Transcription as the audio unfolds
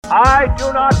I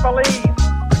do not believe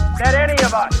that any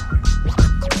of us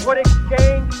would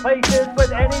exchange places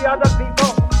with any other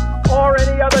people or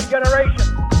any other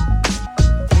generation.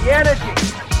 The energy,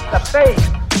 the faith,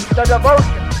 the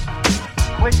devotion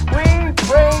which we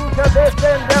bring to this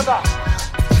endeavor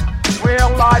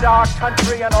will light our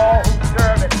country and all who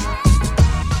serve it.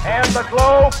 And the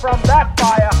glow from that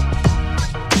fire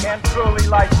can truly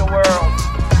light the world.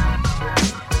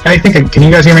 I think, can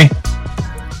you guys hear me?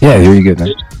 Yeah, I hear you good,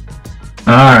 man.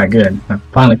 Alright, good. I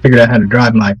finally figured out how to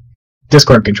drive my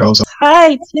Discord controls. Hi,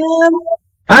 Tim.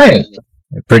 Hi!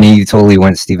 Brittany, you totally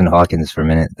went Stephen Hawkins for a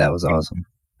minute. That was awesome.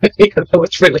 Yeah, that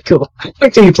was really cool.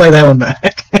 Wait till you play that one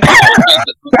back. I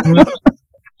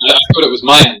thought it was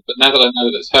my end, but now that I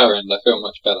know that it's her end, I feel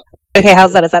much better. Okay,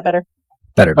 how's that? Is that better?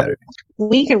 Better.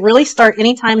 We could really start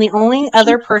anytime. The only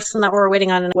other person that we're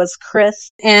waiting on was Chris,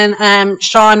 and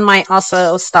Sean might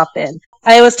also stop in.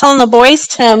 I was telling the boys,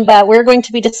 Tim, that we're going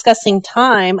to be discussing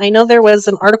time. I know there was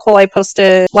an article I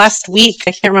posted last week.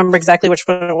 I can't remember exactly which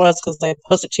one it was because I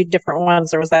posted two different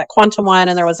ones. There was that quantum one,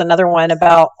 and there was another one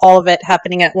about all of it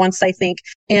happening at once, I think.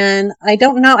 And I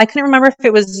don't know. I couldn't remember if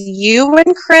it was you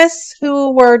and Chris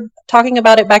who were talking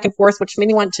about it back and forth, which made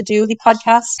me want to do the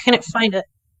podcast. Couldn't find it.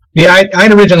 Yeah,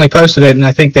 I'd originally posted it, and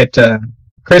I think that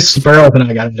Chris Burrows and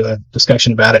I got into a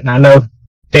discussion about it. And I know,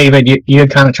 David, you had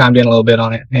kind of chimed in a little bit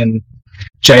on it, and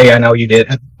Jay, I know you did.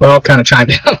 We all kind of chimed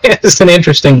in on it. It's an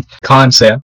interesting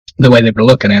concept, the way they were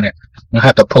looking at it. I'll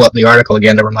have to pull up the article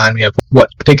again to remind me of what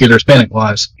particular spin it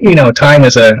was. You know, time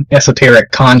is an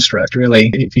esoteric construct, really.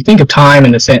 If you think of time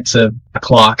in the sense of a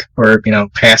clock or, you know,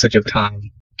 passage of time,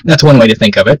 that's one way to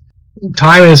think of it.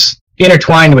 Time is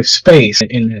intertwined with space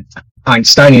in the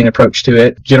Einsteinian approach to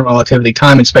it. General relativity,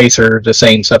 time and space are the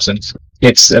same substance.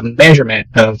 It's a measurement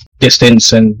of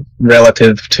distance and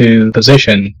relative to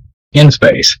position in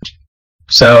space.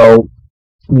 So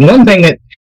one thing that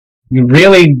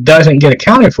really doesn't get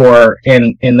accounted for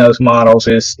in those models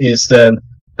is the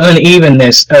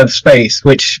unevenness of space,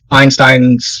 which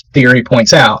Einstein's theory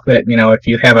points out that, you know, if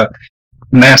you have a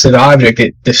massive object,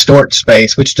 it distorts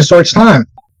space, which distorts time.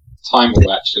 Time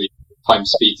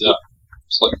speeds up.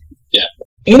 It's like, yeah.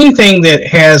 Anything that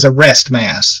has a rest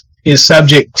mass is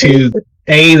subject to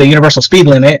A, the universal speed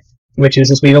limit, which is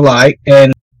the speed of light,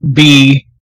 and B,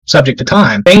 subject to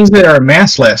time. Things that are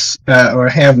massless or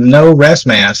have no rest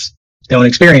mass don't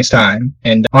experience time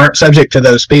and aren't subject to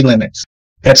those speed limits.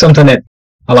 That's something that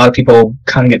a lot of people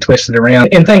kind of get twisted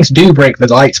around. And things do break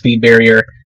the light speed barrier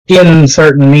in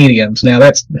certain mediums. Now,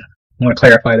 I want to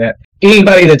clarify that.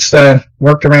 Anybody that's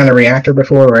worked around a reactor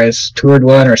before or has toured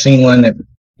one or seen one that,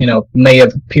 you know, may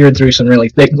have peered through some really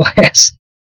thick glass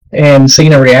and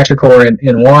seen a reactor core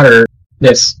in water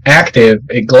that's active,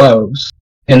 it glows.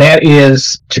 And that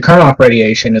is Cherenkov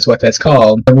radiation is what that's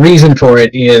called. The reason for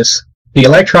it is the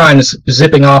electrons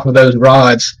zipping off of those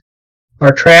rods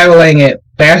are traveling at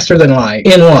faster than light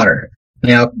in water.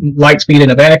 Now, light speed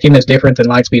in a vacuum is different than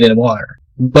light speed in water.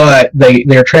 But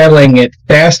they're traveling at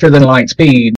faster than light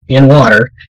speed in water.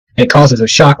 It causes a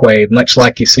shock wave, much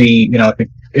like you see, you know, if you've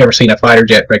ever seen a fighter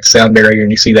jet break the sound barrier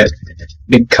and you see that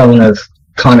big cone of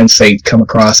condensate come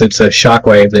across, it's a shock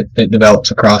wave that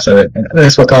develops across it, and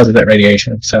that's what causes that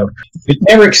radiation. So it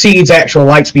never exceeds actual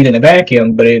light speed in a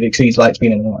vacuum, but it exceeds light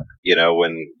speed in water. You know,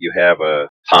 when you have a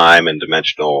time and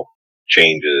dimensional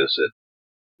changes at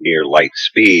near light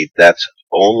speed, that's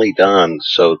only done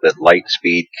so that light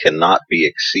speed cannot be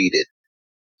exceeded.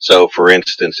 So, for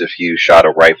instance, if you shot a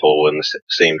rifle in the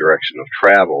same direction of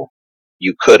travel,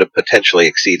 you could have potentially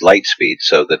exceed light speed.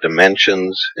 So the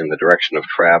dimensions in the direction of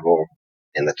travel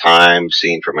and the time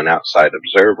seen from an outside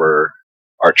observer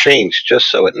are changed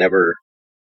just so it never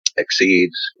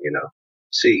exceeds, you know,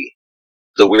 c.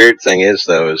 The weird thing is,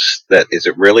 though, is that is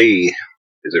it really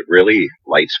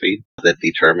light speed that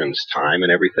determines time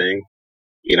and everything?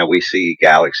 You know, we see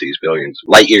galaxies billions of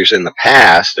light years in the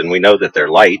past, and we know that their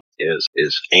light is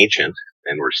ancient,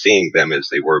 and we're seeing them as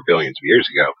they were billions of years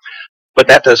ago. But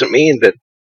that doesn't mean that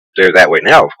they're that way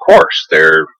now. Of course,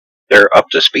 they're up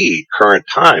to speed, current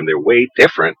time. They're way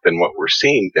different than what we're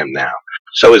seeing them now.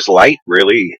 So is light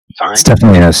really time? It's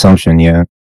definitely an assumption, yeah.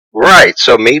 Right.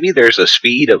 So maybe there's a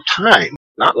speed of time,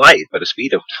 not light, but a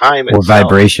speed of time or itself.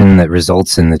 Vibration that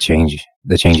results in the changes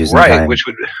in time. Right,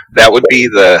 that would be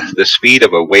the speed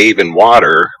of a wave in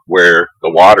water, where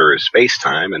the water is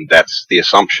space-time, and that's the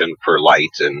assumption for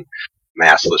light and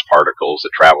massless particles that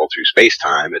travel through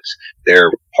space-time.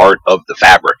 They're part of the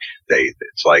fabric.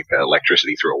 It's like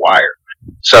electricity through a wire.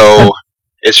 So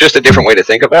it's just a different way to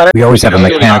think about it. We always have a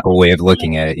mechanical way of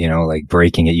looking at it, you know, like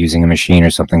breaking it using a machine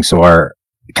or something. So our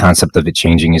concept of it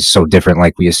changing is so different.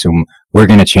 Like we assume we're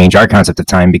going to change our concept of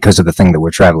time because of the thing that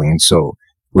we're traveling in. So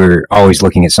we're always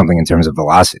looking at something in terms of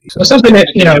velocity. So Well, something that,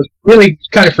 really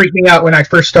kind of freaked me out when I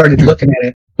first started looking at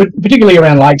it, but particularly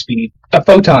around light speed, a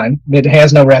photon that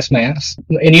has no rest mass.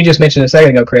 And you just mentioned a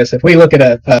second ago, Chris, if we look at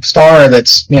a star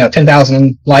that's,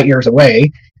 10,000 light years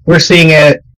away, we're seeing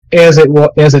it as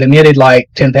it emitted light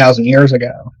 10,000 years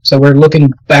ago. So we're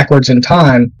looking backwards in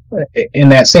time in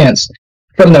that sense.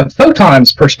 From the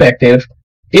photon's perspective,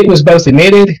 it was both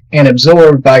emitted and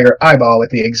absorbed by your eyeball at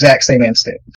the exact same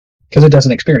instant, because it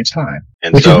doesn't experience time.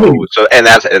 And Which is weird.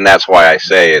 that's why I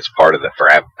say it's part of the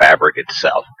fabric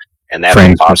itself, and that's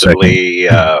Frames per possibly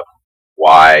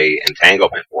why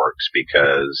entanglement works,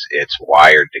 because it's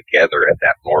wired together at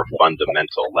that more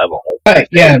fundamental level. Right,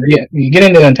 yeah. You get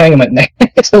into entanglement,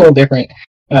 it's a little different.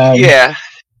 Yeah,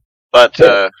 but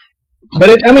But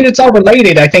it's all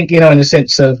related, I think, in the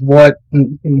sense of what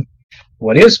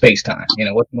is space-time?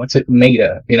 What's it made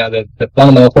of? The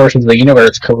fundamental forces of the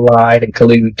universe collide and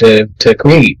collude to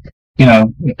create,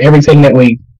 everything that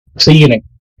we see and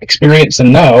experience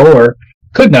and know, or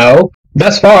could know.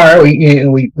 Thus far,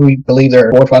 we believe there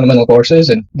are 4 fundamental forces,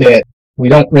 and that we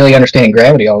don't really understand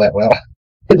gravity all that well.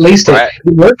 At least it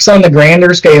works on the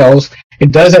grander scales.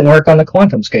 It doesn't work on the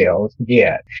quantum scale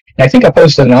yet. And I think I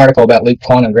posted an article about loop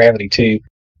quantum gravity too.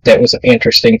 That was an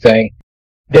interesting thing.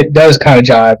 It does kind of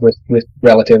jive with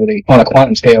relativity on a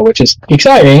quantum scale, which is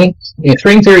exciting.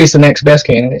 String theory is the next best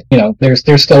candidate.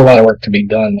 There's still a lot of work to be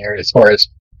done there as far as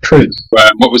truth.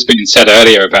 What was being said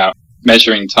earlier about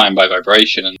measuring time by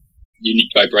vibration and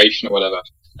unique vibration or whatever.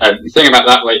 The thing about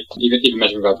that, like even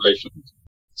measuring vibration,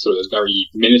 sort of a very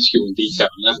minuscule detail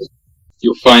level,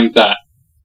 you'll find that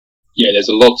there's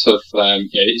a lot of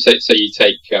say you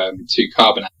take 2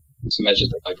 carbon atoms to measure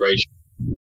the vibration,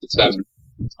 determine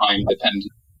time dependent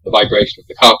on the vibration of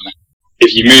the carbon atom.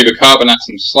 If you move a carbon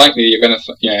atom slightly, you're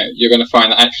going to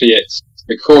find that actually it's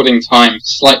recording time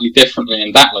slightly differently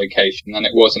in that location than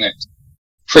it was in its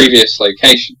previous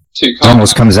location. it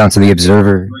almost comes down to the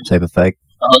observer type effect.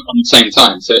 On the same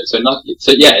time. So it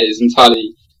is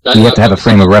entirely. You have to have a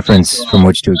frame of reference from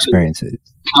which to experience it.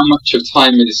 How much of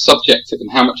time is subjective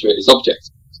and how much of it is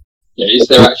objective? Is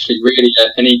there actually really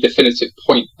any definitive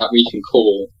point that we can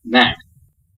call now?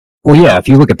 Well, yeah, if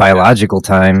you look at biological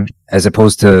time, as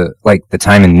opposed to, like, the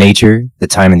time in nature, the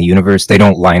time in the universe, they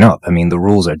don't line up. I mean, the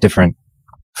rules are different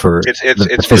for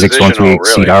the physics once we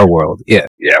exceed really. our world. Yeah.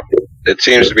 Yeah, it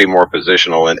seems to be more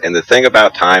positional. And the thing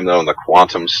about time, though, and the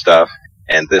quantum stuff,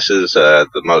 and this is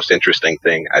the most interesting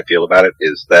thing I feel about it,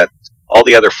 is that all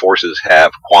the other forces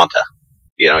have quanta.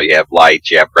 You have light,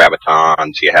 you have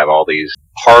gravitons, you have all these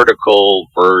particle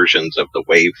versions of the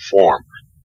wave form.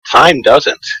 Time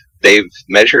doesn't. They've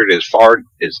measured as far,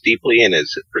 as deeply, and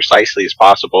as precisely as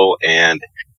possible, and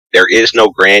there is no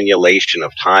granulation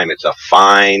of time. It's a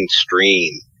fine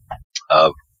stream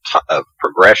of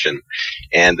progression,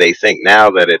 and they think now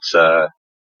that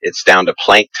it's down to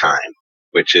Planck time,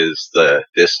 which is the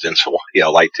distance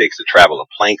light takes to travel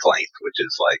a Planck length, which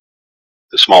is like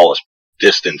the smallest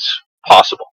distance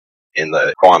possible in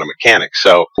the quantum mechanics.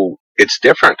 So it's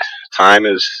different. Time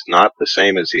is not the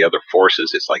same as the other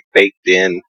forces. It's like baked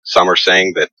in. Some are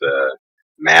saying that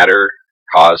matter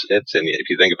caused it, and if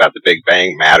you think about the Big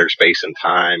Bang, matter, space, and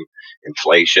time,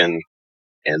 inflation,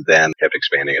 and then kept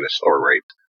expanding at a slower rate.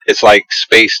 It's like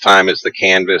space-time is the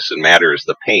canvas and matter is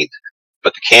the paint,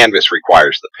 but the canvas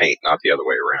requires the paint, not the other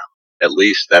way around. At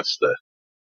least that's the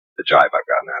jive I've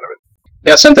gotten out of it.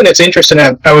 Now, something that's interesting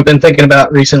I've been thinking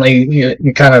about recently,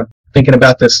 you're kind of thinking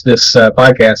about this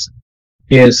podcast,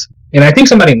 is, and I think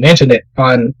somebody mentioned it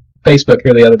on Facebook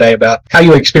here the other day, about how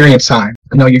you experience time,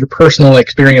 your personal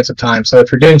experience of time. So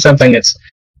if you're doing something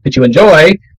that you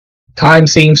enjoy, time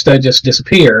seems to just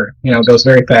disappear, goes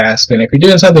very fast. And if you're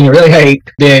doing something you really hate,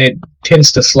 then it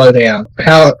tends to slow down.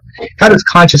 How does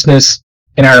consciousness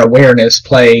and our awareness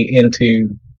play into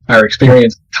our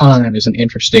experience of time is an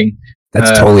interesting.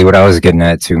 That's totally what I was getting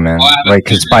at too, man. Like,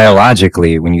 because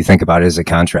biologically, when you think about it as a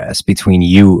contrast between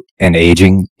you and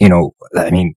aging,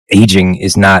 aging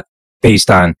is not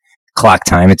based on clock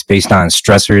time. It's based on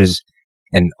stressors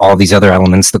and all these other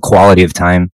elements. The quality of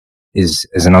time is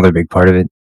another big part of it.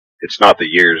 It's not the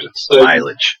years, it's the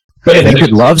mileage. You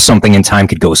could love something and time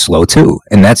could go slow too.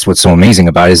 And that's what's so amazing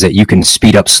about it, is that you can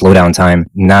speed up, slow down time,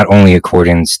 not only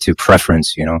according to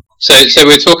preference, So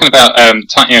we're talking about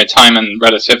time and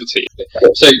relativity.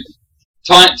 So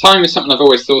time is something I've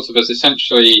always thought of as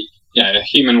essentially a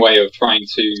human way of trying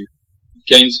to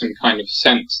gain some kind of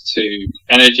sense to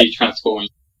energy transforming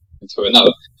into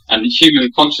another. And human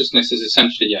consciousness is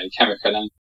essentially chemical energy.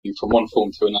 from one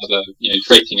form to another,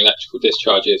 creating electrical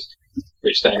discharges,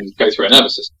 which then go through a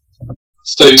nervous system.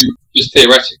 So, just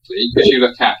theoretically, if you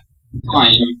look at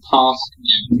time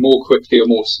passing more quickly or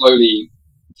more slowly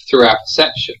through our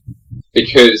perception,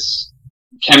 because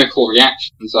chemical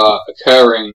reactions are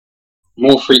occurring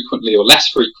more frequently or less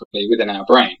frequently within our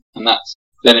brain, and that's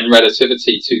then in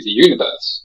relativity to the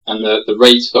universe and the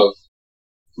rate of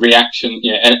reaction,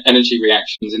 energy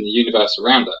reactions in the universe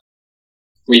around us.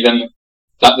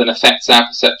 That then affects our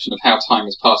perception of how time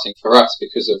is passing for us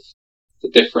because of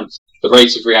the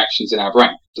rate of reactions in our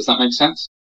brain. Does that make sense?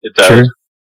 It does. Sure.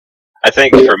 I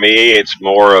think for me, it's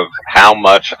more of how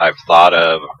much I've thought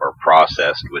of or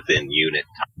processed within unit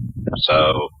time.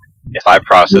 So if I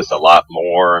process a lot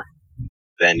more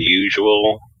than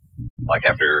usual, like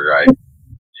after I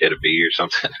hit a bee or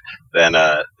something, then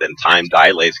time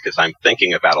dilates because I'm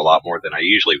thinking about a lot more than I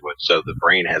usually would. So the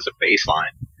brain has a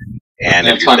baseline, and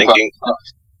if you're thinking,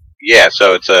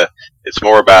 so it's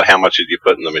more about how much did you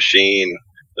put in the machine.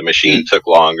 The machine took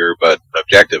longer, but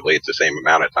objectively, it's the same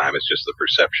amount of time. It's just the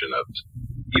perception of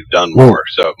you've done more,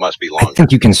 so it must be longer. I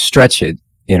think you can stretch it.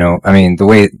 I mean, the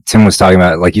way Tim was talking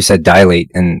about, like you said,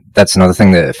 dilate, and that's another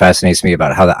thing that fascinates me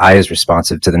about how the eye is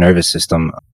responsive to the nervous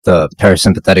system. The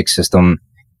parasympathetic system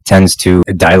tends to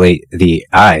dilate the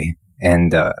eye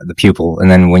and the pupil,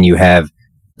 and then when you have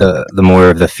the more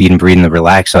of the feed and breathe and the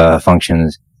relax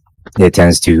functions, it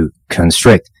tends to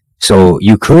constrict. So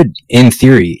you could, in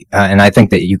theory, and I think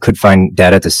that you could find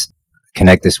data to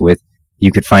connect this with,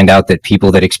 you could find out that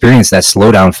people that experience that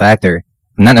slowdown factor,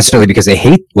 not necessarily because they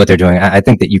hate what they're doing. I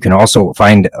think that you can also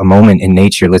find a moment in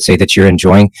nature, let's say that you're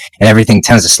enjoying, and everything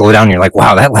tends to slow down. And you're like,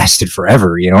 wow, that lasted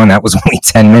forever, and that was only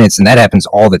 10 minutes. And that happens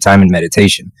all the time in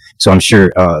meditation. So I'm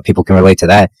sure people can relate to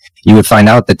that. You would find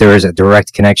out that there is a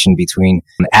direct connection between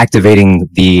activating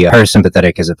the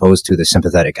parasympathetic as opposed to the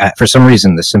sympathetic. For some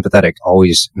reason, the sympathetic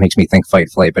always makes me think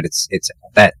fight, flight, but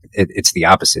it's the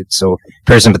opposite. So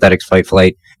parasympathetic, fight,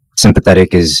 flight.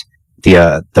 Sympathetic is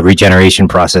the regeneration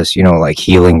process, like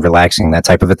healing, relaxing, that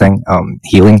type of a thing,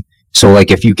 healing. So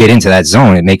like if you get into that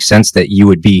zone, it makes sense that you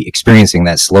would be experiencing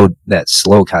that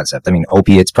slow concept. I mean,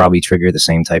 opiates probably trigger the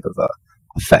same type of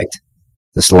effect,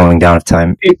 the slowing down of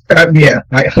time.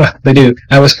 They do.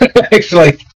 I was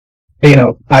actually,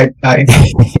 I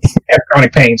have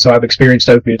chronic pain, so I've experienced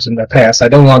opiates in the past. I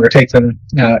no longer take them.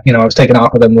 I was taken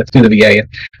off of them through the VA. And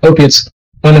opiates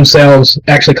on themselves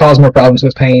actually cause more problems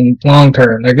with pain long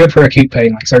term. They're good for acute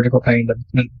pain, like surgical pain,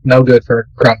 but no good for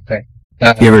chronic pain.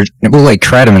 You ever, like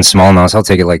try them in small amounts? I'll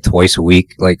take it like twice a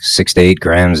week, like 6 to 8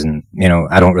 grams, and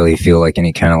I don't really feel like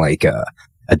any kind of like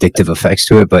addictive effects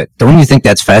to it. But don't you think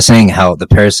that's fascinating how the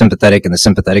parasympathetic and the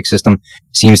sympathetic system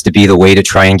seems to be the way to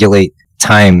triangulate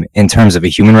time in terms of a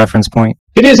human reference point?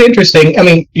 It is interesting. I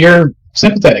mean, your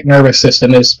sympathetic nervous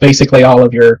system is basically all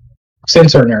of your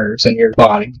sensor nerves in your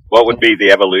body. What would be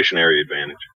the evolutionary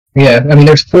advantage? Yeah, I mean,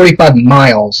 there's 45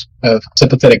 miles of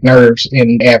sympathetic nerves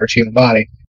in the average human body.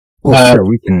 Well, sure,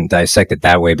 we can dissect it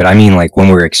that way, but I mean, like when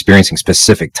we're experiencing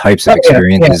specific types of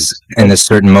experiences and a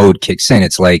certain mode kicks in,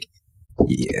 it's like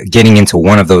getting into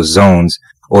one of those zones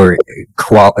or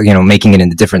making it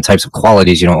into different types of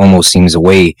qualities, almost seems a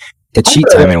way to cheat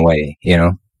time in a way,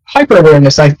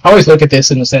 Hyper-awareness, I always look at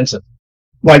this in the sense of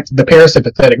like the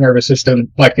parasympathetic nervous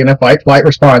system, like in a fight-flight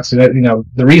response. The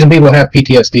reason people have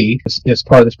PTSD is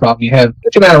part of this problem. You have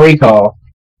such amount of recall.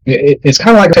 It's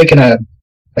kind of like taking a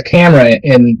camera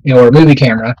or a movie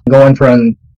camera, going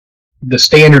from the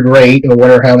standard rate or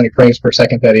whatever, how many frames per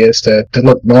second that is to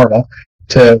look normal,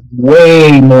 to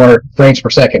way more frames per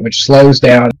second, which slows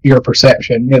down your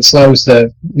perception. It slows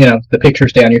the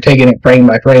pictures down. You're taking it frame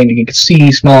by frame. You can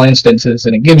see small instances,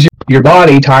 and it gives your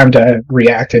body time to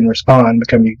react and respond.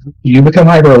 You become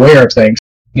hyper aware of things.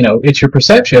 It's your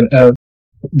perception of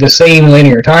the same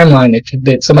linear timeline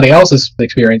that somebody else is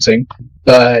experiencing,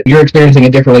 but you're experiencing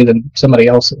it differently than somebody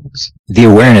else is. The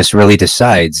awareness really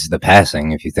decides the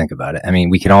passing, if you think about it. I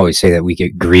mean, we can always say that we could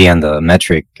agree on the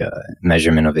metric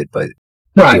measurement of it, but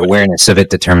the awareness of it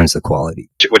determines the quality.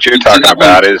 What you're talking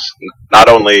about is not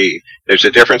only there's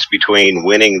a difference between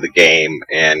winning the game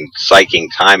and psyching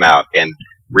time out and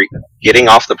getting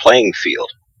off the playing field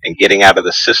and getting out of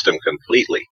the system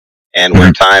completely, and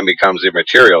where time becomes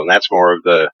immaterial, and that's more of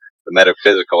the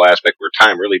metaphysical aspect where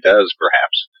time really does,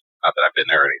 perhaps, not that I've been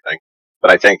there or anything, but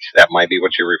I think that might be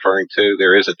what you're referring to.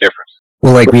 There is a difference.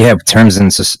 Well, like we have terms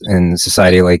in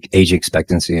society like age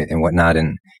expectancy and whatnot,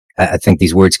 and I think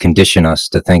these words condition us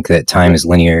to think that time is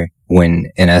linear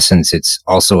when in essence it's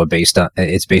also based on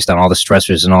all the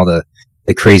stressors and all the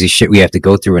crazy shit we have to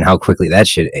go through and how quickly that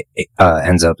shit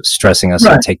ends up stressing us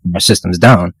and taking our systems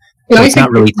down. So it's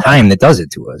not really time that does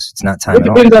it to us. It's not time It at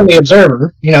all. depends on the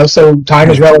observer, so time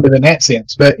is relative in that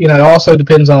sense. But, it also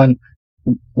depends on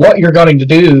what you're going to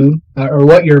do or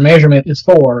what your measurement is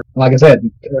for. Like I said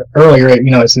earlier,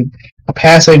 it's a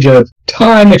passage of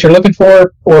time that you're looking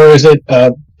for, or is it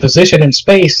a position in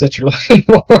space that you're looking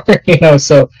for?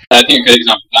 So I think a good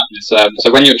example of that is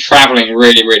so when you're traveling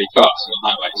really, really fast on the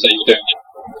highway, so you're doing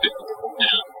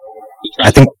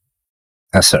I think.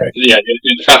 Sorry. Yeah,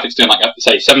 the traffic's doing like,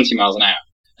 say, 70 miles an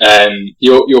hour.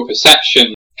 Your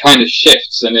perception kind of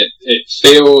shifts, and it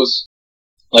feels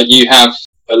like you have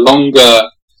a longer,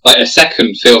 like a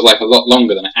second feels like a lot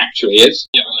longer than it actually is.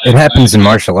 It happens in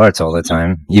martial arts all the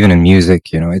time, even in music.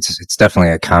 It's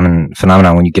definitely a common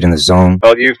phenomenon when you get in the zone.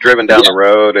 Well, you've driven down the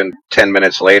road, and 10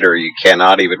 minutes later, you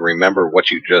cannot even remember what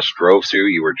you just drove through.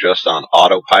 You were just on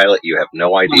autopilot. You have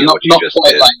no idea what you just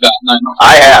did. Like that. No,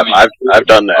 I have. I've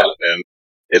done that, and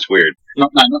it's weird.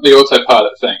 Not the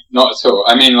autopilot thing. Not at all.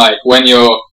 I mean, like when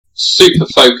you're super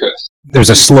focused. There's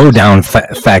a slowdown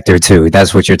factor too.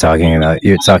 That's what you're talking about.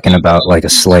 You're talking about like a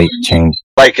slight change.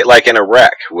 Like in a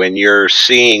wreck, when you're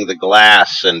seeing the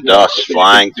glass and dust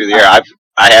flying through the air.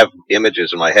 I have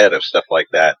images in my head of stuff like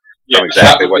that. I know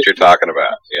exactly what you're talking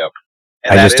about. Yep.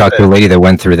 I just talked to a lady that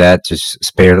went through that,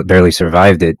 just barely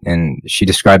survived it, and she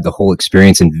described the whole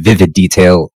experience in vivid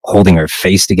detail, holding her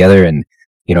face together and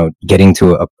getting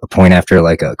to a point after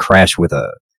like a crash with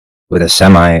a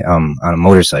semi on a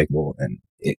motorcycle, and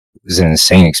it was an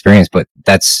insane experience. But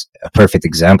that's a perfect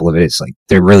example of it. It's like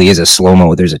there really is a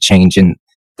slow-mo. There's a change in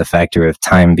the factor of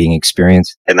time being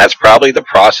experienced, and that's probably the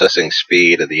processing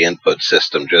speed of the input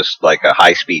system, just like a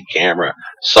high-speed camera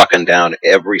sucking down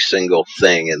every single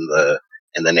thing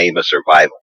in the name of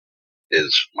survival,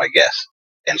 is my guess.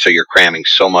 And so you're cramming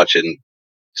so much into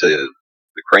the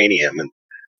cranium, and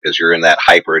because you're in that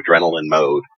hyper adrenaline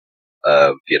mode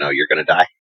of you're going to die.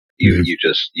 You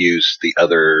just use the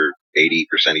other 80%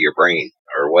 of your brain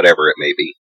or whatever it may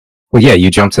be. Well, yeah, you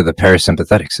jump to the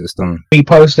parasympathetic system. We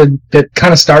posted that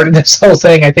kind of started this whole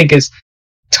thing. I think is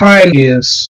time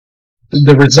is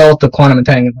the result of quantum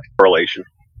entanglement. Correlation.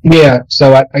 Yeah.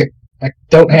 So I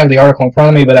don't have the article in front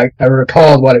of me, but I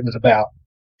recalled what it was about.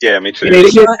 Yeah, me too.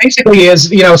 It basically is,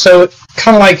 so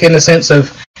kind of like in the sense of,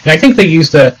 and I think they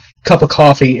used a cup of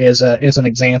coffee as an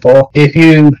example. If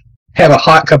you have a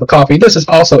hot cup of coffee, this is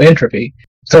also entropy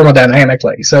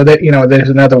thermodynamically. So that there's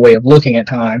another way of looking at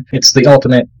time. It's the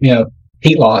ultimate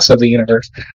heat loss of the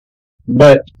universe.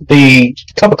 But the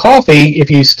cup of coffee, if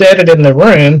you set it in the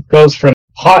room, goes from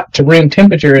hot to room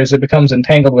temperature as it becomes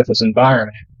entangled with its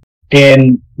environment.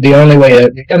 And the only way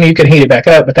you can heat it back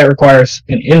up, but that requires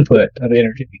an input of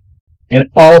energy. And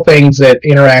all things that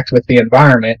interact with the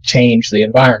environment change the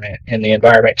environment, and the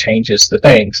environment changes the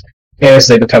things as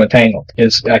they become entangled,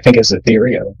 I think is the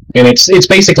theory of it. And it's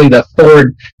basically the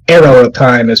third arrow of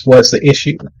time was the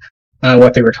issue,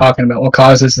 what they were talking about. What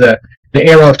causes the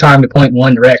arrow of time to point in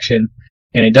one direction,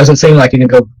 and it doesn't seem like you can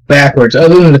go backwards,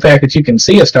 other than the fact that you can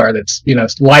see a star that's,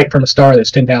 light from a star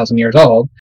that's 10,000 years old.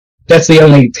 That's the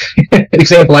only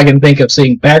example I can think of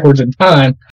seeing backwards in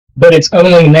time, but it's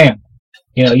only now.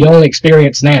 You only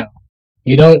experience now.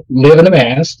 You don't live in the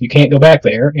past, you can't go back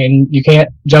there, and you can't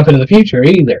jump into the future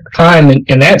either. Time,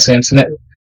 in that sense, and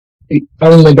it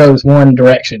only goes one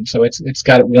direction, so it's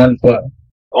got one flow.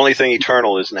 Only thing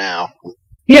eternal is now.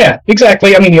 Yeah,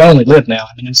 exactly. You only live now.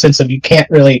 In the sense of you can't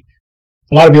really...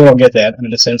 A lot of people don't get that, in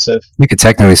the sense of... You could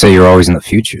technically say you're always in the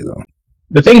future, though.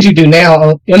 The things you do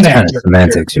now impact kind of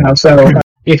semantics, future, So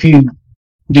if you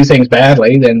do things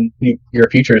badly, then your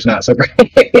future is not so great.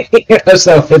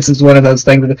 So it's one of those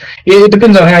things. It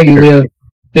depends on how you live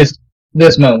this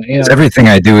moment. Everything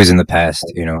I do is in the past,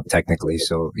 technically.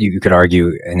 So you could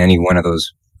argue on any one of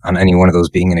those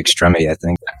being an extremity. I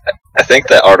think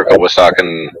that article was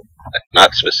talking,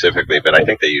 not specifically, but I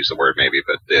think they used the word maybe,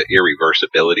 but the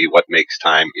irreversibility. What makes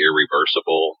time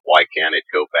irreversible? Why can't it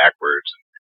go backwards?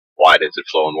 Why does it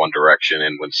flow in one direction?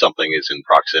 And when something is in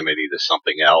proximity to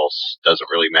something else, doesn't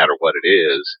really matter what it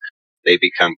is, they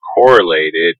become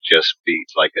correlated, just be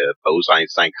like a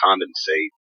Bose-Einstein condensate,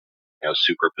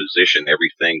 superposition.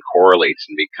 Everything correlates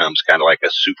and becomes kind of like a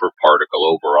super particle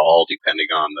overall, depending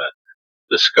on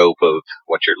the scope of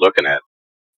what you're looking at.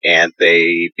 And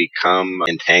they become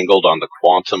entangled on the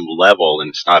quantum level, and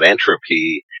it's not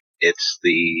entropy, it's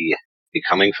the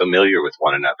becoming familiar with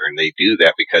one another. And they do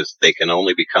that because they can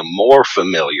only become more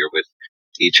familiar with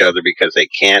each other because they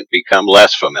can't become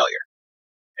less familiar.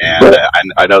 And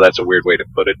I know that's a weird way to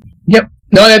put it. Yep.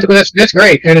 No, that's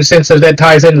great. In a sense that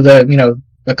ties into the,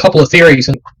 a couple of theories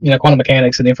in, quantum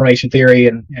mechanics and information theory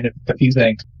and a few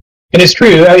things. And it's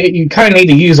true. You kind of need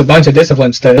to use a bunch of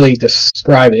disciplines to really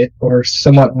describe it or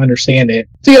somewhat understand it.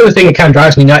 The other thing that kind of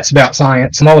drives me nuts about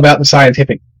science, I'm all about the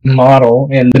scientific model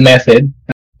and the method.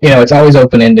 It's always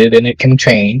open-ended and it can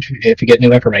change if you get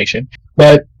new information.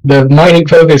 But the minute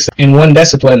focus in one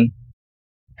discipline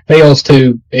fails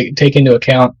to take into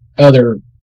account other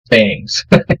things.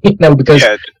 Because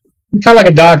it's kind of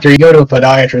like a doctor. You go to a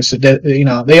podiatrist,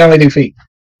 they only do feet.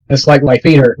 It's like my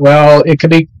feet hurt. Well, it could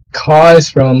be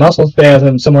caused from a muscle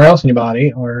spasm somewhere else in your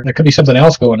body, or there could be something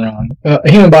else going wrong. A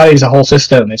human body is a whole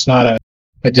system. It's not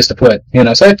just a foot.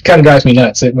 So it kind of drives me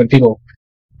nuts when people.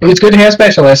 It's good to have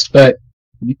specialists, but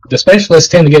the specialists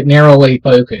tend to get narrowly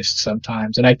focused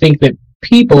sometimes, and I think that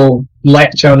people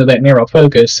latch onto that narrow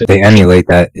focus. They emulate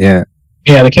that, yeah.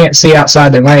 Yeah, they can't see outside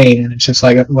their lane, and it's just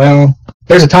like, well,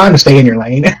 there's a time to stay in your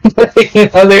lane.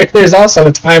 There's also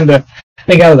a time to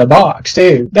think out of the box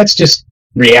too. That's just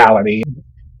reality.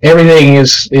 Everything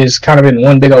is kind of in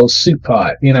one big old soup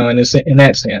pot, in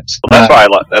that sense.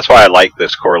 Well, that's why I like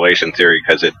this correlation theory,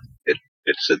 because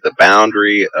it's at the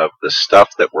boundary of the stuff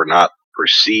that we're not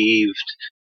perceived,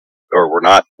 or we're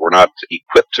not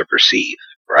equipped to perceive,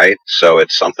 right? So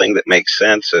it's something that makes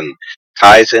sense and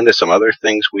ties into some other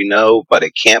things we know, but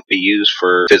it can't be used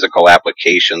for physical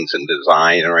applications and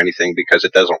design or anything because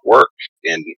it doesn't work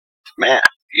in math.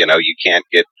 You can't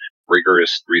get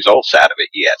rigorous results out of it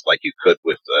yet, like you could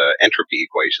with entropy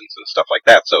equations and stuff like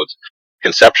that. So it's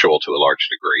conceptual to a large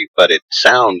degree, but it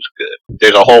sounds good.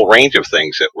 There's a whole range of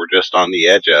things that we're just on the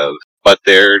edge of, but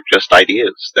they're just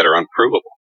ideas that are unprovable.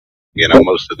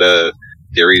 Most of the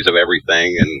theories of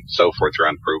everything and so forth are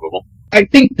unprovable. I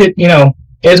think that,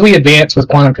 as we advance with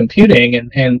quantum computing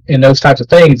and those types of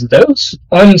things, those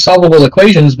unsolvable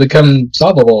equations become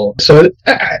solvable. So,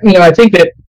 I think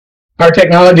that our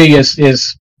technology is a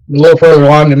little further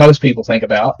along than most people think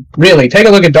about. Really, take a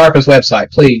look at DARPA's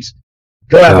website, please.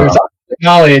 Go out there. It's all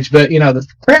knowledge, but, the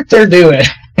crap they're doing,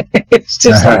 it's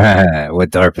just like, what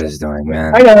DARPA is doing,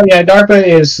 man. I know, yeah, DARPA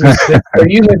is they're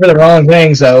using it for the wrong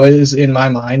things, though, is in my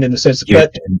mind, in the sense.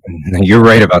 You're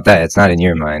right about that. It's not in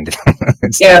your mind.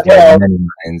 Yeah, well, in many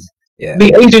minds. Yeah.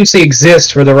 The agency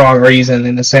exists for the wrong reason,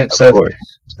 in the sense of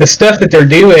the stuff that they're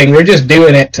doing. They're just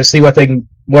doing it to see what they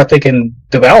can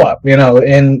develop,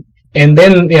 and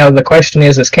then the question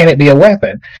is can it be a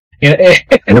weapon? I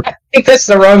think that's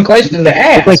the wrong question to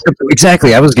ask.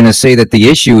 Exactly. I was going to say that the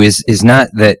issue is not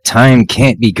that time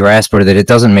can't be grasped or that it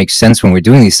doesn't make sense when we're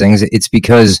doing these things. It's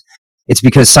because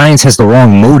science has the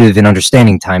wrong motive in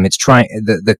understanding time. It's trying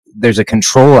there's a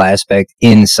control aspect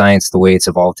in science the way it's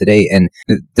evolved today, and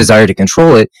the desire to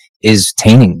control it is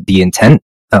tainting the intent.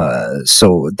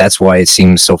 So that's why it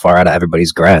seems so far out of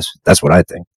everybody's grasp. That's what I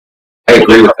think. I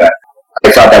agree with that.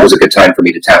 I thought that was a good time for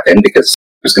me to tap in because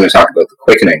I was going to talk about the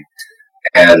quickening.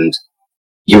 And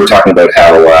you were talking about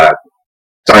how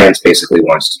science basically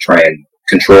wants to try and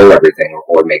control everything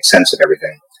or make sense of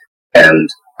everything. And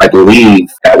I believe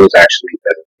that was actually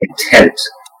the intent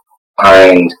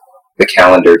behind the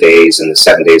calendar days and the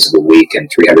 7 days of the week and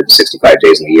 365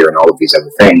 days in the year and all of these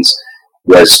other things,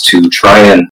 was to try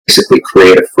and basically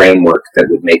create a framework that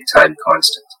would make time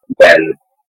constant. When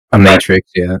a matrix,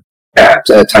 yeah.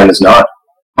 Time is not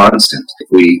constant.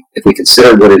 If we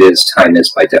consider what it is time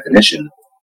is by definition,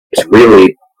 it's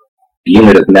really a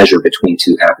unit of measure between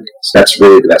two happenings. That's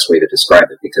really the best way to describe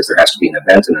it, because there has to be an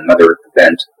event and another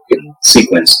event in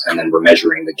sequence, and then we're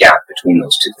measuring the gap between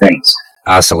those two things.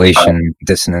 Oscillation,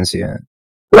 dissonance, yeah.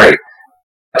 Right.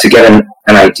 To get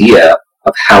an idea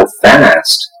of how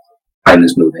fast time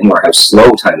is moving or how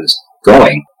slow time is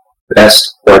going, the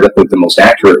best or the most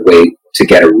accurate way to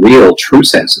get a real true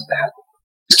sense of that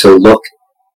is to look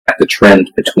at the trend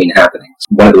between happenings.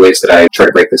 One of the ways that I try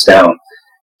to break this down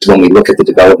is when we look at the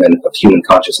development of human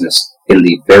consciousness in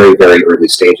the very, very early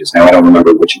stages. Now, I don't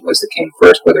remember which it was that came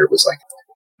first, whether it was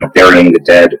like burying the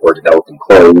dead or developing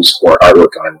clothes or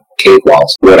artwork on cave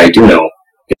walls. What I do know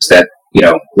is that,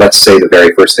 let's say the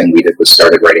very first thing we did was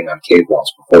started writing on cave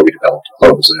walls before we developed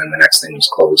clothes, and then the next thing was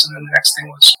clothes, and then the next thing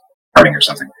was farming or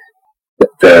something.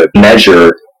 The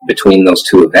measure between those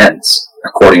two events,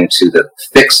 according to the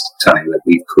fixed time that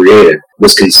we've created,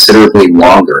 was considerably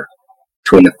longer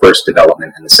between the first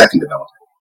development and the second development.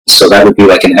 So that would be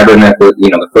like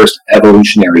the first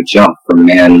evolutionary jump from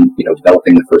man,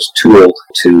 developing the first tool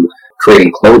to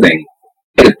creating clothing.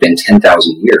 It had been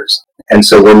 10,000 years. And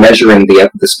so we're measuring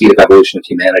the speed of evolution of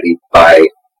humanity by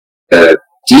the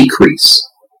decrease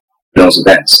in those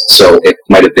events. So it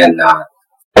might have been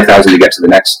 5,000 to get to the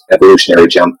next evolutionary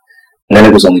jump, and then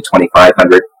it was only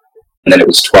 2,500, and then it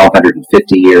was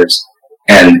 1,250 years.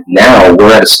 And now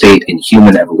we're at a state in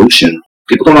human evolution.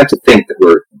 People don't like to think that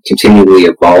we're continually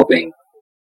evolving.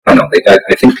 I don't know.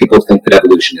 I think people think that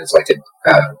evolution is like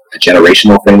a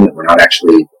generational thing, that we're not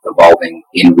actually evolving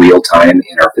in real time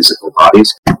in our physical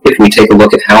bodies. If we take a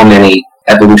look at how many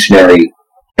evolutionary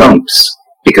jumps,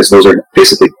 because those are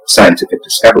basically scientific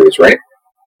discoveries, right?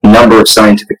 The number of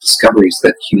scientific discoveries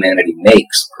that humanity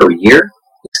makes per year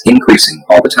is increasing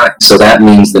all the time. So that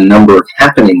means the number of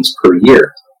happenings per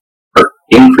year are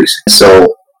increasing.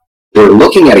 So we're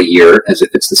looking at a year as if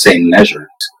it's the same measure.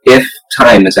 If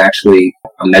time is actually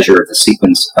a measure of the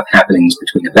sequence of happenings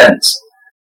between events,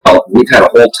 well, we've had a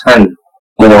whole ton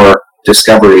more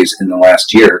discoveries in the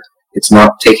last year. It's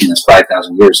not taking us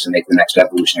 5,000 years to make the next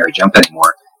evolutionary jump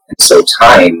anymore. And so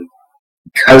time,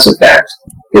 because of that,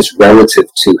 is relative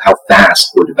to how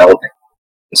fast we're developing.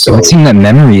 So it would seem that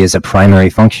memory is a primary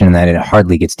function and that it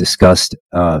hardly gets discussed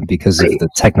because of the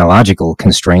technological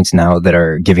constraints now that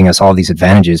are giving us all these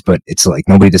advantages, but it's like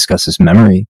nobody discusses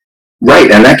memory.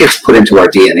 Right, and that gets put into our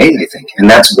DNA, I think, and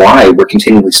that's why we're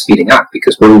continually speeding up,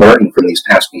 because we're learning from these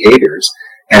past behaviors,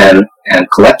 and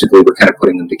collectively we're kind of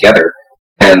putting them together,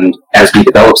 and as we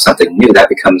develop something new, that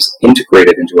becomes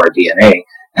integrated into our DNA,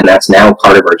 and that's now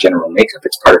part of our general makeup.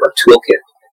 It's part of our toolkit,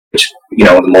 which, you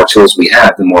know, the more tools we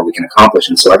have, the more we can accomplish,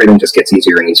 and so everything just gets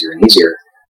easier and easier and easier,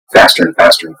 faster and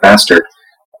faster and faster,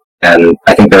 and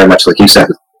I think very much like you said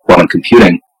with quantum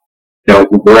computing, you know,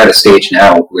 we're at a stage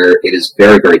now where it is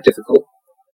very, very difficult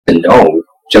to know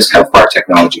just how far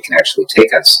technology can actually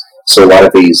take us. So a lot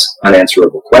of these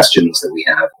unanswerable questions that we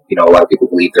have, you know, a lot of people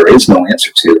believe there is no answer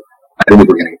to. I believe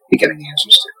we're going to be getting the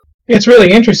answers to. It's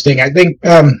really interesting. I think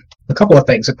a couple of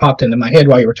things that popped into my head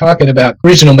while you were talking about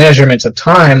original measurements of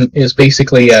time is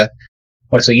basically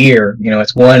what's a year? You know,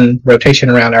 it's one rotation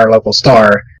around our local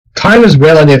star. Time is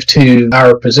relative to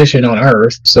our position on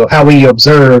Earth, so how we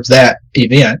observe that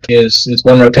event is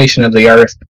one rotation of the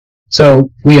Earth.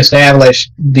 So we establish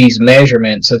these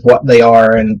measurements of what they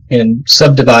are in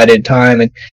subdivided time. And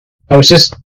I was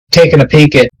just taking a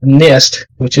peek at NIST,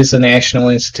 which is the National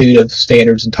Institute of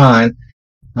Standards and Time.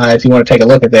 If you want to take a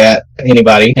look at that,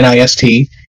 anybody, NIST.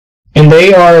 And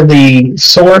they are the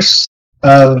source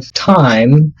of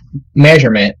time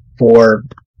measurement for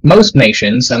most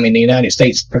nations, I mean the United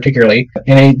States particularly,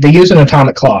 and they use an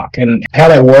atomic clock. And how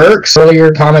that works, earlier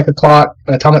atomic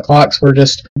clocks were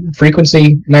just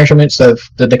frequency measurements of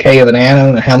the decay of an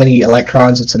atom and how many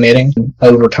electrons it's emitting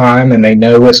over time, and they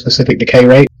know a specific decay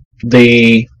rate.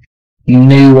 The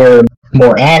newer,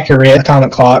 more accurate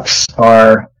atomic clocks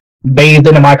are bathed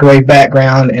in a microwave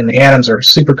background, and the atoms are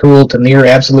super cooled to near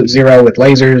absolute zero with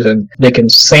lasers, and they can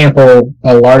sample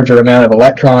a larger amount of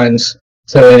electrons.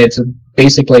 So it's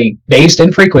basically based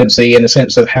in frequency in the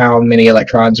sense of how many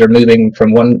electrons are moving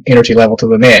from one energy level to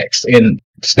the next in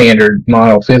standard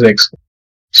model physics.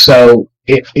 So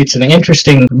it's an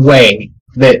interesting way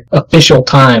that official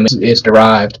time is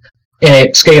derived, and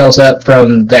it scales up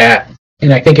from that.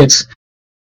 And I think it's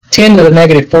 10 to the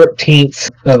negative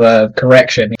 14th of a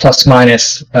correction, plus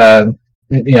minus, down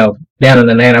in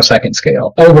the nanosecond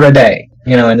scale over a day,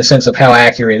 in the sense of how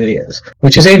accurate it is,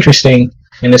 which is interesting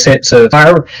in the sense of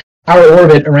our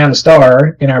orbit around the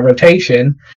star in our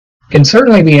rotation can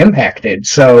certainly be impacted.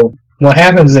 So what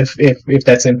happens if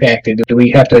that's impacted? Do we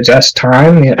have to adjust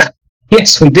time?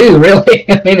 Yes, we do, really.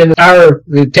 I mean, in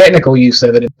the technical use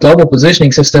of it, global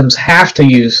positioning systems have to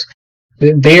use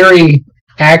very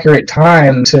accurate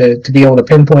time to be able to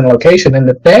pinpoint a location. And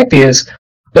the fact is,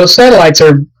 those satellites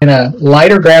are in a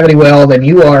lighter gravity well than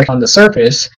you are on the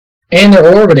surface, and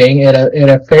they're orbiting at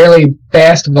a fairly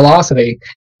fast velocity.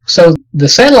 So the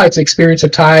satellite's experience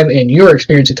of time and your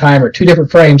experience of time are two different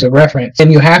frames of reference,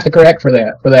 and you have to correct for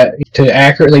that to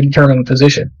accurately determine the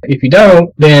position. If you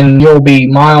don't, then you'll be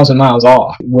miles and miles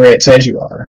off where it says you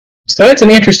are. So that's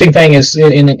an interesting thing, is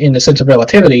in the sense of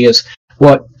relativity, is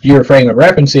what your frame of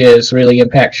reference is really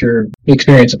impacts your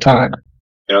experience of time.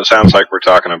 It sounds like we're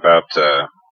talking about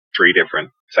three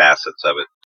different facets of it.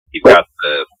 You've got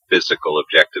the physical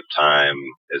objective time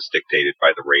as dictated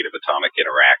by the rate of atomic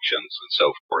interactions and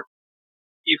so forth.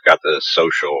 You've got the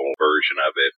social version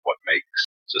of it, what makes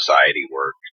society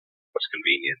work, what's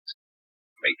convenient,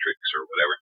 matrix or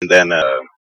whatever. And then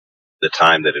the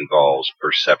time that involves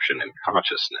perception and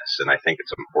consciousness. And I think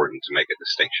it's important to make a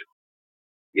distinction.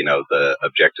 The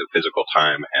objective physical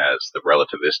time has the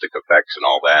relativistic effects and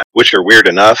all that, which are weird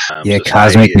enough.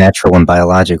 Cosmic, natural, and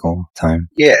biological time.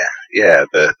 Yeah.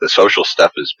 The social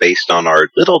stuff is based on our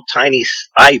little tiny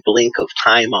eye blink of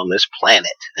time on this planet,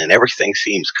 and everything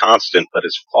seems constant, but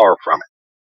it's far from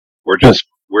it.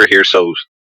 We're here so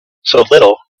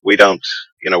little, we don't,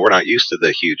 we're not used to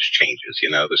the huge changes.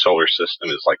 The solar system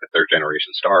is like a third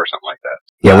generation star or something like that.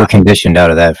 Yeah, we're conditioned out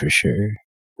of that for sure.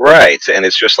 Right, and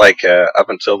it's just like up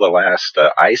until the last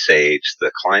ice age,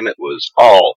 the climate was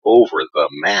all over the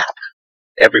map,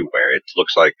 everywhere. It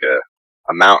looks like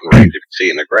a mountain range if you see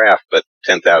it in the graph, but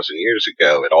 10,000 years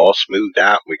ago, it all smoothed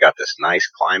out. We got this nice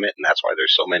climate, and that's why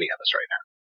there's so many of us right now.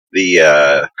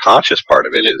 The conscious part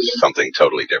of it is something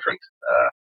totally different.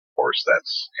 Of course,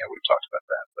 we've talked about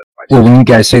that. But well, when you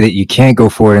guys say that you can't go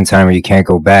forward in time or you can't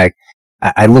go back,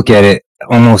 I look at it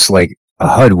almost like a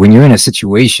HUD. When you're in a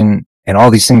situation and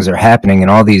all these things are happening and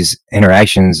all these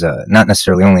interactions, not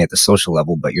necessarily only at the social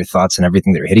level, but your thoughts and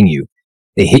everything that are hitting you,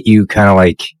 they hit you kind of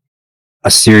like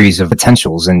a series of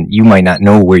potentials, and you might not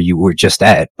know where you were just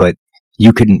at, but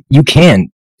you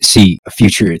can see a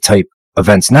future type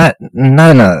events, not in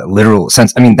a literal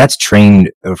sense. I mean, that's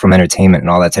trained from entertainment and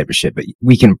all that type of shit, but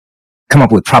we can come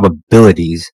up with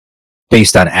probabilities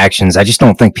based on actions. I just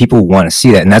don't think people want to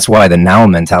see that, and that's why the now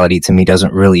mentality to me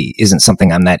isn't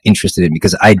something I'm that interested in,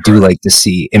 because I do like to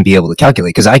see and be able to calculate,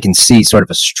 because I can see sort of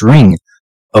a string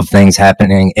of things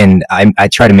happening, and I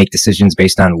try to make decisions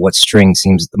based on what string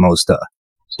seems the most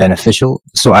beneficial.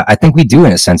 So I think we do,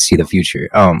 in a sense, see the future,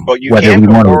 whether we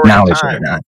want to acknowledge it or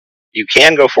not. You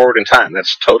can go forward in time.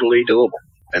 That's totally doable.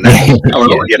 And that's,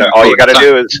 all you got to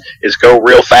do is go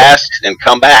real fast and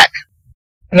come back.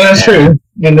 No, that's true.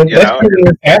 And that's pretty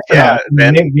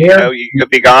you could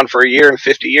be gone for a year and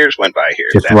 50 years went by here.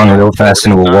 Just run real fast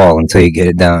into a wall until you get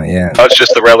it down, yeah. Oh, it's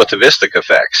just the relativistic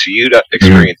effects. You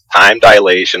experience time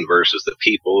dilation versus the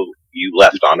people you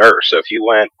left on Earth. So if you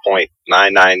went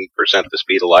 0.99% the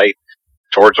speed of light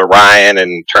towards Orion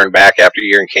and turned back after a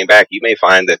year and came back, you may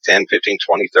find that 10, 15,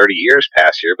 20, 30 years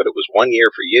pass here, but it was 1 year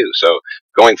for you. So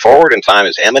going forward in time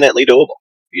is eminently doable.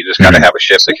 You just got to have a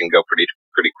ship that can go pretty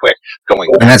quick.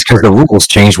 And that's because the rules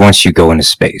change once you go into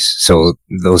space. So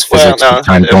those physics of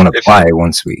time don't apply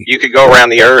once we... You could go around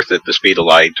the Earth at the speed of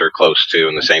light or close to,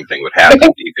 and the same thing would happen.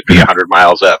 You could be 100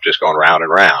 miles up just going round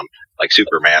and round like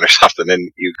Superman or something,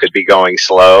 and you could be going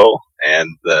slow, and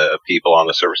the people on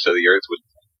the surface of the Earth would,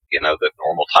 the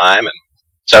normal time. And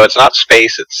so it's not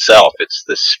space itself, it's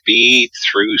the speed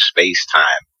through space-time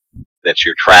that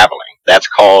you're traveling. That's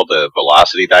called a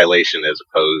velocity dilation as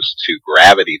opposed to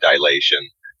gravity dilation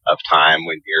of time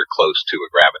when you're close to a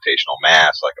gravitational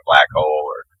mass like a black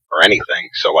hole or anything.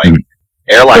 So like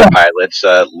airline pilots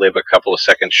live a couple of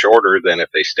seconds shorter than if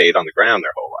they stayed on the ground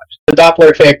their whole lives. The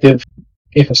Doppler effect of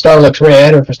if a star looks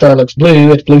red or if a star looks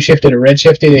blue, it's blue shifted or red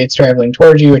shifted, it's traveling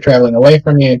towards you or traveling away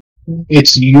from you.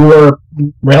 It's your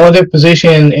relative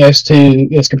position as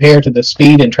compared to the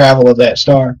speed and travel of that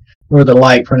star, or the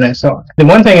light from that star. The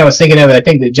one thing I was thinking of, I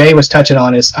think that Jay was touching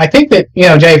on, is I think that,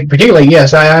 Jay, particularly,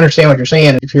 yes, I understand what you're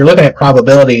saying. If you're looking at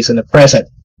probabilities in the present,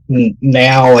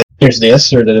 now there's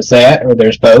this, or there's that, or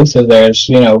there's both, or there's,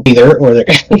 either, or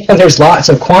there's lots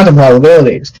of quantum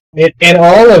probabilities. And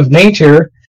all of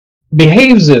nature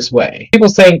behaves this way. People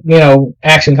think,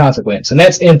 action consequence, and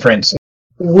that's inference.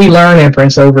 We learn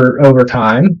inference over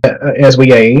time as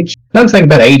we age. Another thing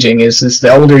about aging is the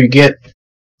older you get,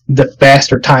 the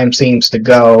faster time seems to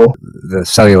go. The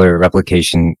cellular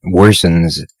replication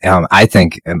worsens, I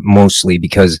think, mostly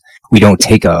because we don't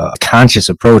take a conscious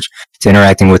approach to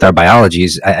interacting with our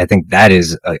biologies. I think that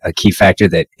is a key factor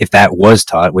that if that was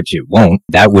taught, which it won't,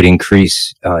 that would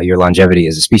increase your longevity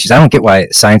as a species. I don't get why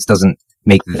science doesn't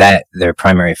make that their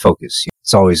primary focus.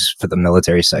 It's always for the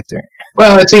military sector.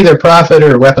 Well, it's either profit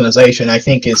or weaponization, I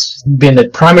think, has been the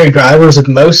primary drivers of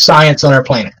most science on our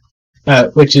planet,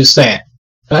 which is sad.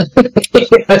 So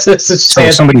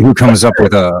somebody who comes up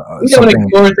with we don't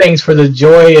explore things for the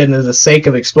joy and the sake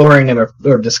of exploring them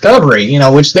or discovery,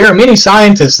 which there are many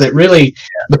scientists that really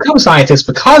become scientists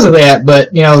because of that,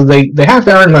 but they have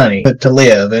to earn money to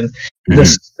live, and the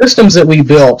systems that we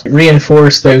built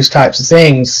reinforce those types of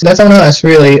things. That's on us,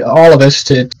 really, all of us,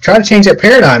 to try to change that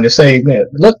paradigm, to say,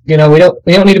 look, we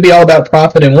don't need to be all about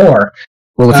profit and war.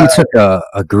 Well, if you took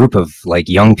a group of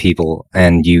young people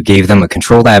and you gave them a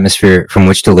controlled atmosphere from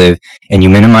which to live, and you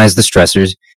minimized the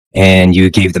stressors, and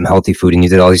you gave them healthy food, and you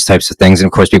did all these types of things, and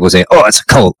of course people say, oh, it's a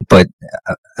cult, but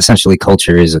essentially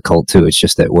culture is a cult too. It's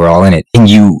just that we're all in it. And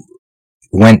you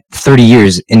went 30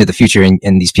 years into the future, and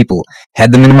these people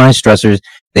had the minimized stressors,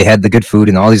 they had the good food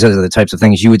and all these other types of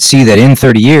things, you would see that in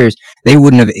 30 years, they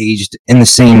wouldn't have aged in the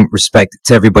same respect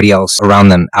to everybody else around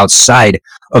them outside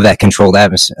of that controlled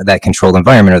atmosphere, that controlled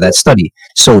environment, or that study.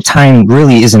 So time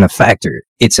really isn't a factor.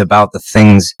 It's about the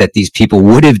things that these people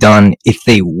would have done if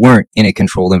they weren't in a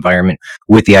controlled environment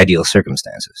with the ideal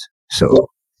circumstances. So,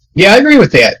 yeah, I agree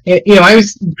with that.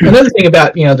 Another thing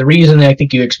about, the reason I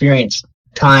think you experience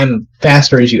time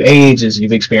faster as you age is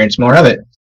you've experienced more of it.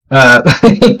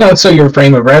 So your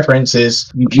frame of reference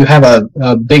is you have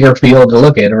a bigger field to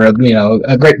look at, or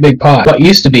a great big pot. What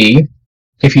used to be,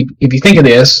 if you think of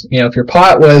this, if your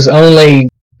pot was only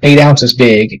 8 ounces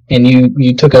big, and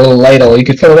you took a little ladle, you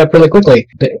could fill it up really quickly.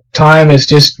 The time is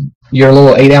just your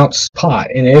little 8-ounce pot,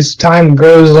 and as time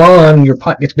grows on, your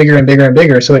pot gets bigger and bigger and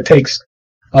bigger. So it takes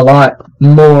a lot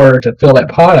more to fill that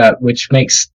pot up, which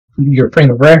makes your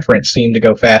frame of reference seem to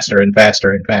go faster and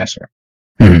faster and faster.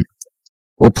 Mm-hmm.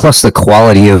 Well, plus the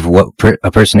quality of what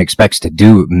a person expects to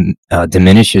do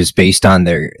diminishes based on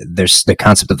the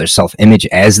concept of their self-image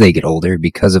as they get older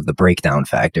because of the breakdown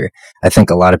factor. I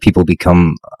think a lot of people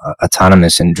become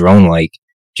autonomous and drone-like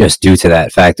just due to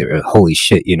that factor. Holy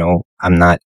shit, I'm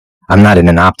not in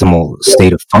an optimal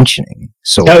state of functioning.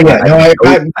 So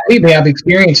I've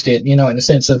experienced it, in the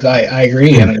sense of I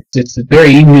agree. I mean, it's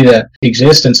very easy to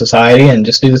exist in society and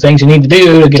just do the things you need to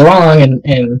do to get along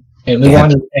and move on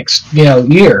to the next,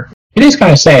 year. It is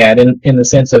kind of sad in the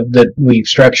sense of that we've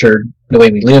structured the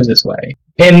way we live this way.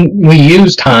 And we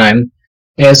use time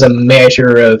as a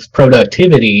measure of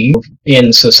productivity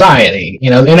in society,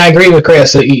 and I agree with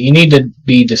Chris that you need to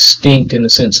be distinct in the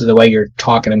sense of the way you're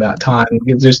talking about time,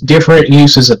 because there's different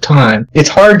uses of time. It's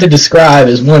hard to describe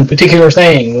as one particular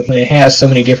thing when it has so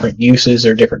many different uses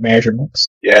or different measurements.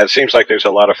 Yeah, it seems like there's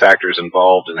a lot of factors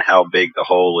involved in how big the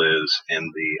hole is in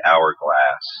the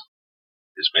hourglass.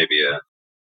 Is maybe a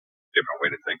different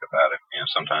way to think about it.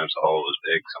 Sometimes the hole is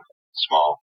big, sometimes it's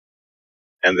small.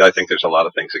 And I think there's a lot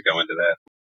of things that go into that.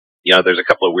 There's a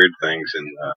couple of weird things in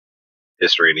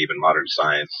history and even modern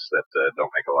science that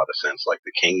don't make a lot of sense, like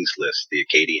the King's List, the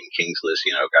Akkadian King's List,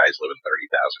 guys living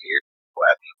 30,000 years.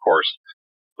 Latin, of course,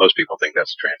 most people think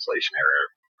that's a translation error.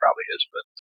 Probably is, but,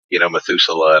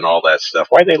 Methuselah and all that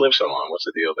stuff. Why did they live so long? What's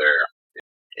the deal there?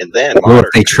 And then if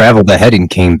they traveled ahead and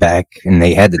came back and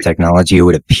they had the technology, it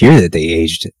would appear that they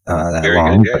aged that very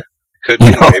long. Good,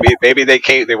 yeah. Could be. Maybe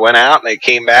they went out and they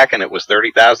came back and it was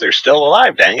 30,000. They're still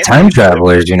alive, dang it. Time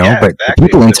travelers, Yeah, but exactly.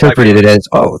 people interpreted it as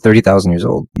 30,000 years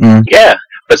old. Mm. Yeah,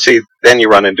 but see, then you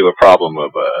run into a problem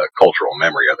of cultural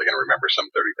memory. Are they going to remember some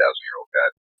 30,000-year-old guy?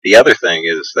 The other thing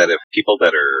is that if people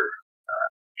that are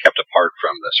kept apart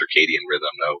from the circadian rhythm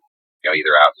know,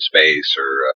 either out in space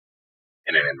or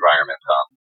in an environment,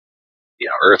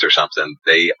 Earth or something,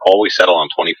 they always settle on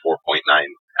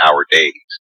 24.9-hour days,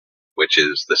 which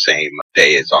is the same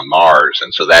day as on Mars.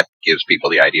 And so that gives people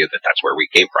the idea that that's where we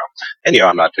came from. And,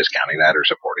 I'm not discounting that or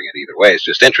supporting it either way. It's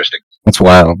just interesting. That's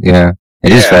wild, yeah.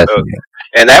 It is fascinating.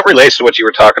 And that relates to what you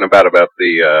were talking about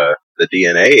the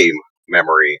DNA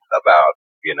memory, about,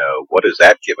 what does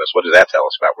that give us? What does that tell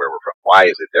us about where we're from? Why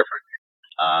is it different?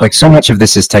 Like, so much of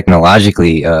this is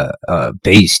technologically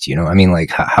based,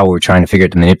 how we're trying to figure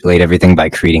out to manipulate everything by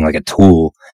creating like a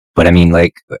tool. But I mean,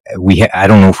 like, I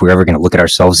don't know if we're ever going to look at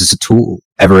ourselves as a tool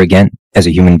ever again as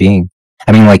a human being.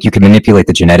 I mean, like, you can manipulate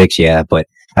the genetics, yeah, but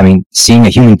I mean, seeing a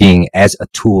human being as a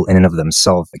tool in and of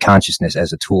themselves, the consciousness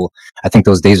as a tool, I think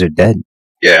those days are dead.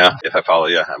 Yeah, if I follow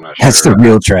you, I'm not sure. That's the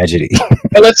real tragedy.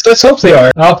 Well, let's hope they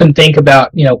are. I often think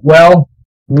about,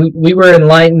 we were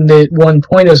enlightened at one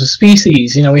point as a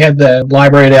species. We had the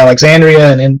Library of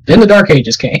Alexandria, and then the Dark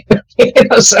Ages came.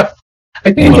 So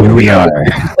I think here we are.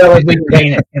 We can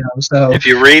gain it. So if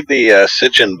you read the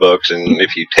Sitchin books, and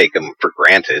if you take them for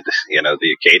granted,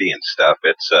 the Akkadian stuff,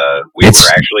 we were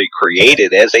actually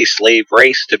created as a slave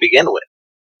race to begin with.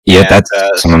 Yeah, and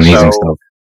that's some amazing stuff.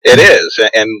 It is,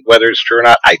 and whether it's true or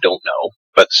not, I don't know.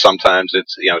 But sometimes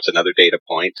it's it's another data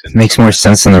point. It makes more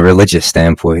sense from the religious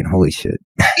standpoint. Holy shit.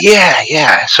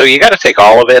 Yeah. So you got to take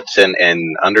all of it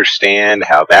and understand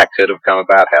how that could have come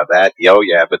about. How that,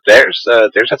 but there's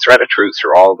a thread of truth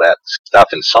through all of that stuff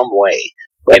in some way.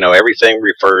 Everything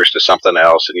refers to something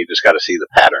else, and you just got to see the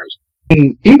patterns.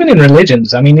 Even in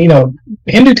religions, I mean,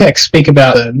 Hindu texts speak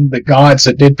about the gods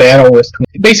that did battle with.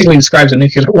 It basically describes a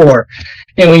nuclear war,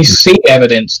 and we see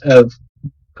evidence of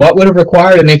what would have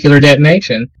required a nuclear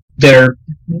detonation. The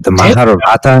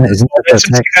Mahabharata, isn't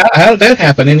that? How did that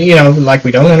happen? And like,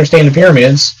 we don't understand the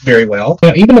pyramids very well.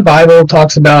 Even the Bible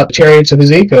talks about the chariots of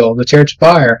Ezekiel, the chariots of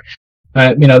fire.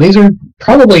 These are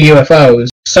probably UFOs.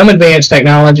 Some advanced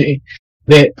technology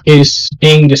that is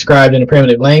being described in a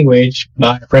primitive language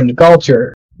by a primitive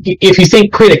culture, if you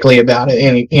think critically about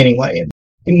it anyway.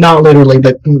 Not literally,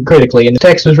 but critically. And the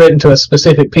text was written to a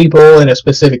specific people in a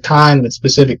specific time and a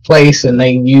specific place, and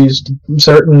they used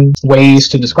certain ways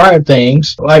to describe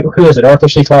things. Like, who is it? Arthur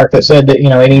C. Clarke, that said that,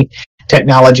 any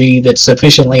technology that's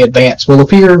sufficiently advanced will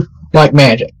appear like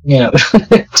magic,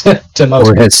 to most.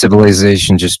 Or has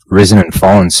civilization just risen and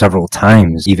fallen several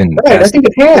times, even? Right, I think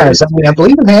it has. I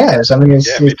believe it has.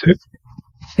 Me too.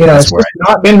 it's just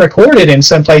not been recorded in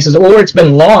some places, or it's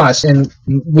been lost, and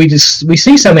we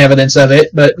see some evidence of it,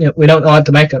 but we don't know what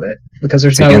to make of it because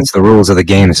there's against the rules of the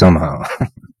game somehow.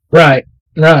 Right.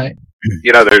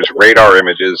 There's radar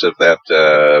images of that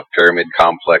pyramid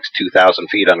complex 2,000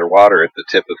 feet underwater at the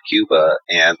tip of Cuba,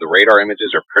 and the radar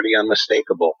images are pretty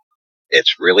unmistakable.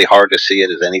 It's really hard to see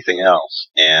it as anything else.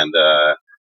 And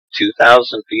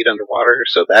 2,000 feet underwater,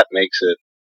 so that makes it,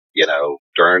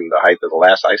 during the height of the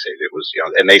last ice age, it was,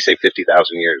 and they say 50,000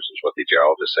 years is what the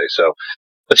geologists say. So,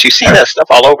 but you see that stuff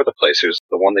all over the place. There's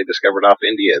the one they discovered off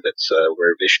India that's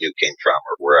where Vishnu came from,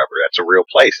 or wherever. That's a real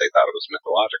place. They thought it was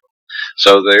mythological.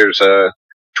 So there's a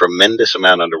tremendous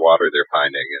amount underwater they're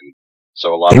finding, and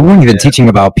so a lot. They weren't even teaching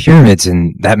about pyramids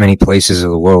in that many places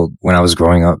of the world when I was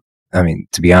growing up. I mean,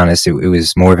 to be honest, it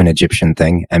was more of an Egyptian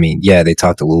thing. I mean, yeah, they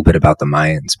talked a little bit about the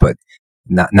Mayans, but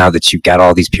now that you've got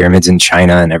all these pyramids in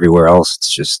China and everywhere else,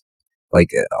 it's just like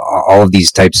all of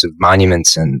these types of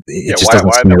monuments, and it just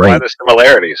doesn't seem right. Why the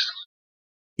similarities?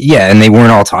 Yeah, and they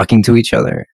weren't all talking to each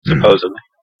other. Supposedly.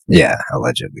 Yeah,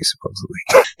 allegedly, supposedly.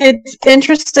 It's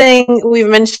interesting. We've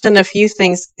mentioned a few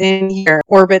things in here.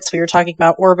 Orbits, we were talking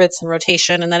about orbits and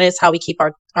rotation, and that is how we keep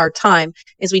our time,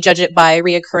 is we judge it by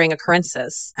reoccurring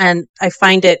occurrences. And I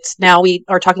find it, now we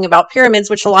are talking about pyramids,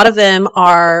 which a lot of them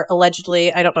are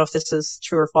allegedly, I don't know if this is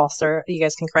true or false, or you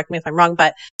guys can correct me if I'm wrong,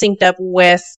 but synced up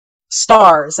with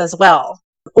stars as well,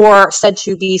 or said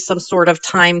to be some sort of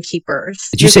timekeepers.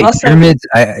 Did you say pyramids?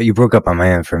 You broke up on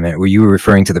my end for a minute. Were you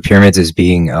referring to the pyramids as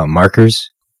being markers?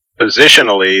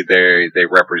 Positionally, they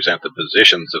represent the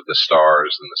positions of the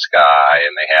stars in the sky,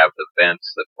 and they have the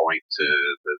vents that point to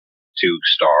the two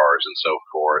stars and so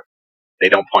forth. They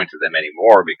don't point to them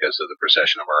anymore because of the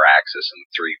precession of our axis and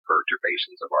the three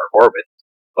perturbations of our orbit.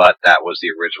 But that was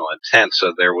the original intent.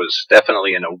 So there was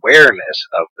definitely an awareness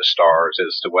of the stars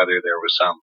as to whether there was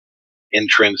some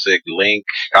intrinsic link,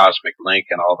 cosmic link,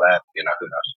 and all that. Who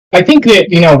knows? I think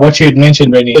that, what you had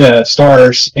mentioned, Randy, the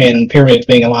stars and pyramids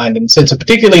being aligned, and since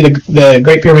particularly the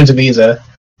Great Pyramids of Giza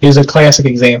is a classic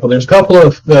example. There's a couple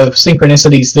of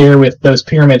synchronicities there with those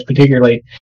pyramids particularly.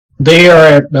 They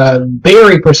are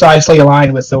very precisely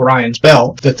aligned with Orion's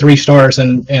belt, the three stars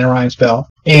in Orion's belt.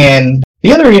 And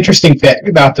the other interesting fact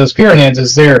about those pyramids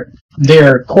is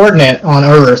their coordinate on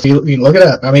Earth. You look it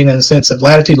up. I mean, in the sense of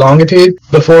latitude, longitude,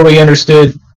 before we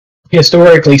understood,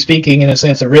 historically speaking, in a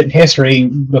sense of written history,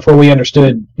 before we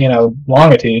understood,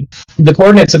 longitude, the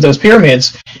coordinates of those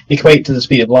pyramids equate to the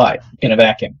speed of light in a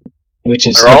vacuum, which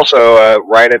is... They're also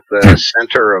right at the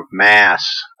center of mass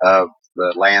of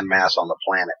the land mass on the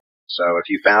planet. So if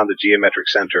you found the geometric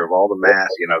center of all the mass,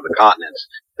 the continents,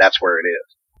 that's where it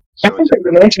is. So I think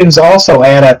the dimensions also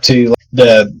add up to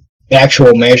the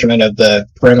actual measurement of the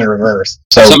perimeter of Earth.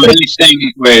 So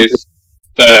anything with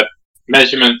the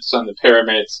measurements on the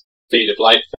pyramids, speed of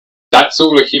light, that's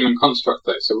all a human construct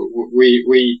though. So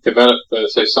we developed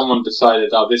so someone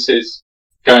decided, this is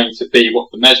going to be what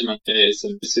the measurement is,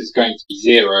 and this is going to be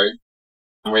 0,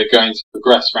 and we're going to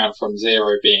progress around from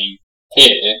 0 being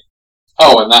here.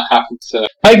 Oh, and that happens to...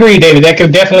 I agree, David. That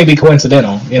could definitely be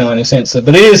coincidental, in a sense.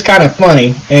 But it is kind of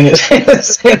funny in a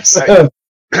sense of...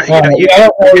 I don't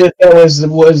know that that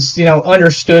was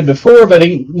understood before, but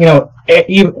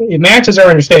it matches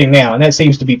our understanding now, and that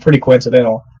seems to be pretty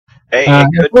coincidental. Hey,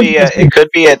 it could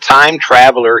be a time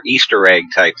traveler Easter egg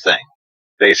type thing.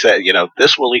 They said,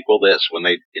 this will equal this when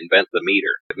they invent the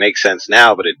meter. It makes sense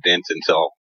now, but it didn't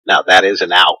until now. That is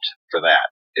an out for that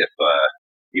if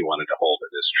you wanted to hold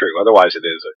it as true. Otherwise, it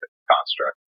is a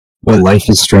construct. Well, life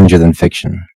is stranger than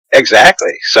fiction.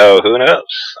 Exactly. So who knows?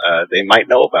 They might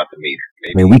know about the meter.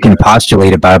 Maybe, I mean, we can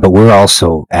postulate about it, but we're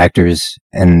also actors,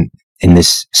 and in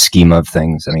this scheme of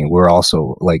things, I mean, we're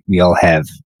also we all have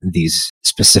these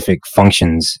specific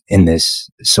functions in this.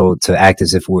 So to act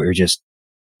as if we're just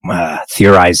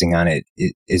theorizing on it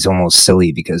is almost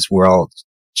silly, because we're all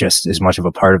just as much of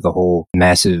a part of the whole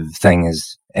massive thing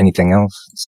as anything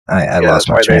else. I lost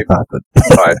my train of thought, but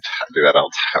I do that all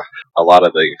the time. A lot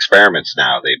of the experiments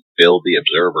now, they build the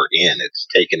observer in. It's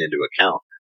taken into account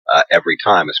every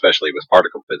time, especially with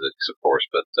particle physics, of course,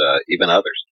 but even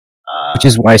others. Which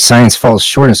is why science falls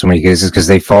short in so many cases, because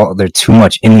they're too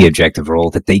much in the objective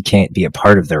role that they can't be a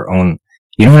part of their own.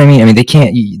 You know what I mean? I mean,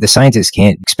 the scientist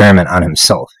can't experiment on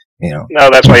himself. No,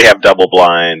 that's why you have double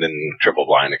blind and triple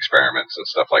blind experiments and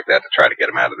stuff like that to try to get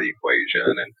them out of the equation,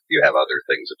 and you have other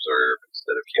things observed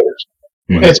instead of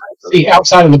humans. It's the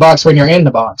outside of the box when you're in the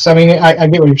box. I mean, I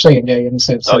get what you're saying, Jay, in the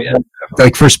sense. Oh, yeah.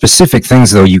 Like for specific things,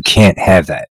 though, you can't have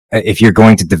that. If you're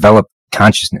going to develop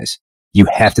consciousness, you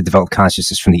have to develop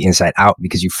consciousness from the inside out,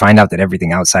 because you find out that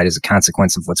everything outside is a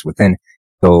consequence of what's within.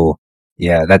 So,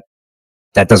 yeah,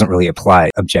 that doesn't really apply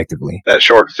objectively. That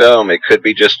short film, it could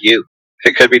be just you.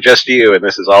 It could be just you, and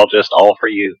this is all for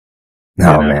you.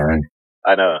 No, man.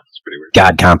 I know, it's pretty weird.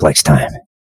 God complex time.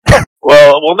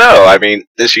 Well, no. I mean,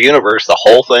 this universe, the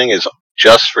whole thing is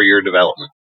just for your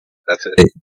development. That's it.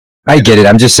 I get it.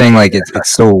 I'm just saying, like,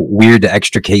 it's so weird to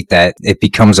extricate that. It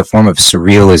becomes a form of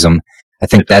surrealism. I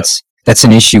think that's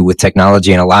an issue with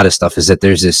technology and a lot of stuff, is that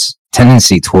there's this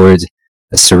tendency towards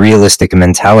a surrealistic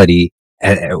mentality.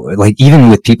 Like, even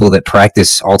with people that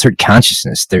practice altered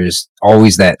consciousness, there's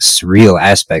always that surreal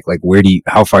aspect. Like,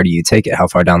 how far do you take it? How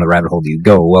far down the rabbit hole do you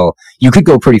go? Well, you could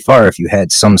go pretty far if you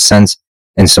had some sense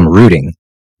and some rooting.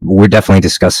 We're definitely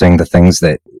discussing the things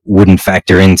that wouldn't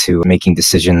factor into making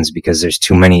decisions because there's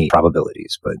too many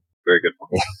probabilities. But very good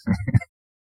point.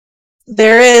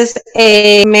 There is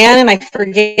a man, and I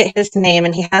forget his name,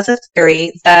 and he has a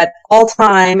theory that all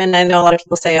time, and I know a lot of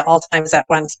people say all time is at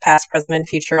once, past, present, and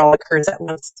future all occurs at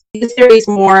once. His theory is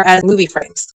more as movie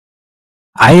frames.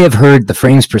 I have heard the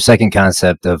frames per second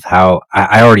concept of how,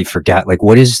 I already forgot, like,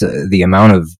 what is the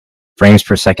amount of frames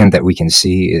per second that we can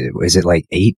see? Is it like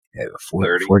 8?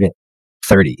 40?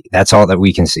 30. That's all that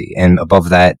we can see. And above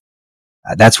that,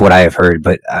 that's what I have heard,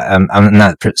 but I'm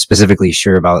not specifically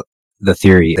sure about the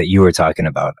theory that you were talking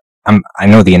about. I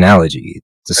know the analogy.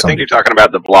 I think you're talking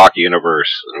about the block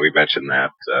universe, and we mentioned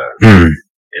that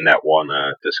in that one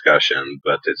discussion,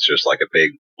 but it's just like a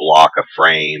big block of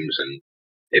frames, and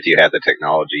if you had the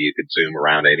technology, you could zoom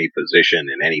around any position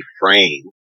in any frame,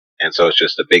 and so it's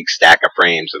just a big stack of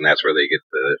frames, and that's where they get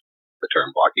the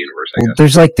term block universe, I guess.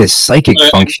 There's like this psychic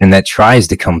function that tries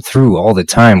to come through all the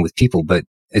time with people, but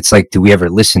it's like, do we ever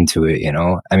listen to it, you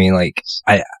know? I mean, like,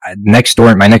 my next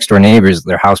door neighbors,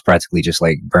 their house practically just,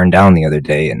 like, burned down the other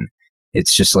day, and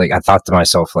it's just, like, I thought to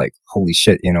myself, like, holy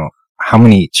shit, you know, how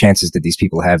many chances did these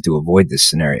people have to avoid this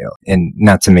scenario? And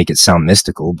not to make it sound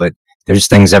mystical, but there's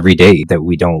things every day that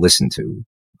we don't listen to.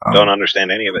 Don't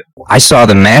understand any of it. I saw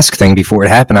the mask thing before it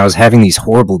happened. I was having these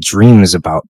horrible dreams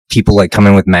about people, like,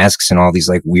 coming with masks and all these,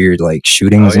 like, weird, like,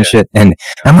 shootings and shit. And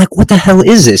I'm like, what the hell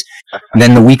is this? And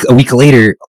then a week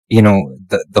later, you know,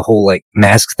 the whole, like,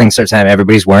 mask thing starts happening.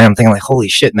 Everybody's wearing. I'm thinking, like, holy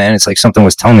shit, man! It's like something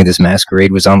was telling me this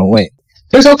masquerade was on the way.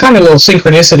 There's all kind of little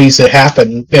synchronicities that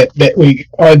happen that we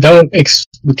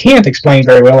we can't explain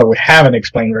very well, or we haven't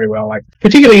explained very well. Like,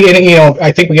 particularly, you know,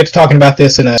 I think we get to talking about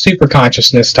this in a super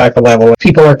consciousness type of level.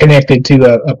 People are connected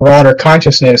to a broader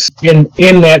consciousness. In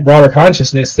that broader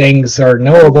consciousness, things are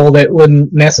knowable that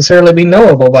wouldn't necessarily be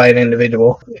knowable by an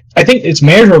individual. I think it's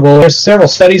measurable. There's several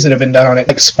studies that have been done on it,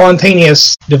 like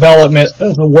spontaneous development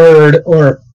of a word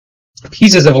or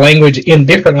pieces of language in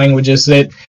different languages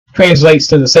that translates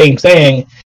to the same thing,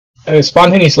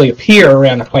 spontaneously appear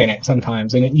around the planet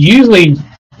sometimes. And it usually,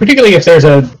 particularly if there's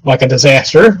a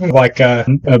disaster, like a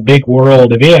big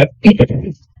world event,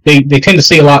 they tend to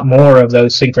see a lot more of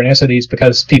those synchronicities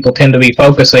because people tend to be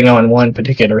focusing on one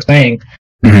particular thing.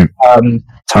 Mm-hmm.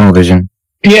 Tunnel vision.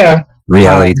 Yeah.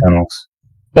 Reality tunnels.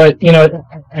 But, you know,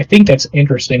 I think that's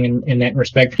interesting in that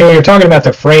respect. You know, you're talking about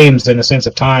the frames in the sense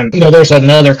of time. You know, there's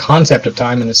another concept of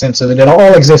time in the sense that it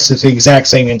all exists at the exact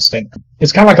same instant.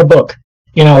 It's kind of like a book.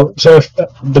 You know, so if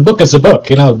the book is the book,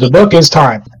 you know, the book is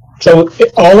time. So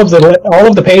all of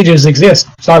the pages exist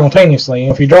simultaneously.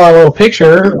 If you draw a little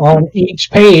picture on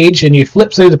each page and you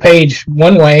flip through the page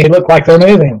one way, it looks like they're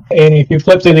moving. And if you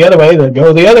flip through the other way, they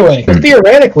go the other way. But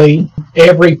theoretically,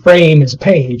 every frame is a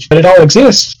page, but it all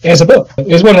exists as a book.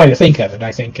 Is one way to think of it,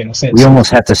 I think, in a sense. We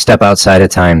almost have to step outside of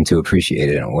time to appreciate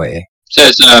it in a way. So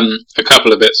there's a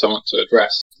couple of bits I want to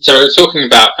address. So we're talking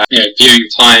about viewing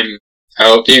time,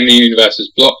 viewing the universe as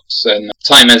blocks, and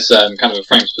time as kind of a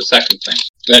frames per second thing.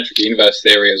 Electrical universe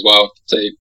theory as well. So,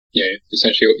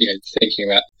 essentially,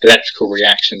 thinking about electrical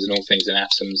reactions and all things in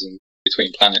atoms and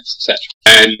between planets, etc.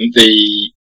 And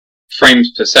the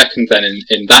frames per second, then,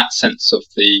 in that sense of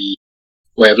the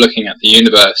way of looking at the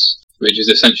universe, which is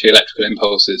essentially electrical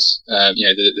impulses,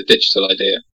 the digital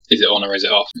idea, is it on or is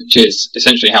it off? Which is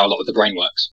essentially how a lot of the brain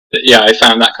works. But, yeah, I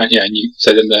found that kind of,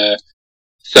 so then the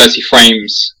 30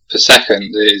 frames per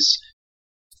second is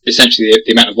essentially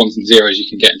the amount of ones and zeros you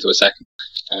can get into a second.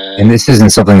 And this isn't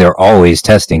something they're always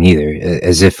testing either,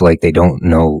 as if like they don't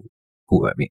know who.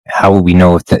 I mean, how will we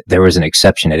know if there was an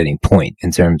exception at any point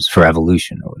in terms for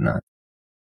evolution or not?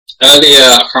 Earlier,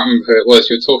 I can't remember who it was.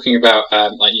 You were talking about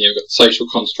you've got the social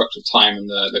construct of time and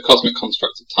the cosmic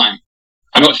construct of time.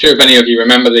 I'm not sure if any of you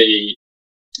remember the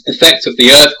effect of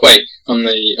the earthquake on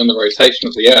the rotation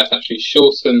of the Earth. Actually,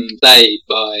 shortened day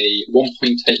by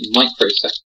 1.8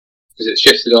 microseconds because it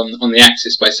shifted on the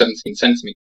axis by 17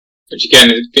 centimeters. Which again,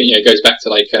 goes back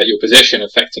to your position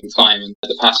affecting time and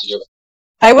the passage of it.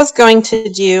 I was going to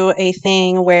do a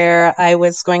thing where I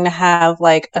was going to have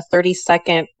like a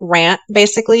 30-second rant,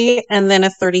 basically, and then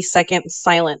a 30-second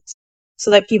silence so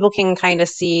that people can kind of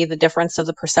see the difference of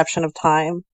the perception of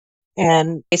time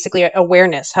and basically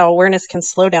awareness, how awareness can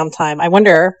slow down time. I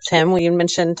wonder, Tim, when you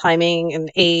mentioned timing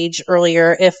and age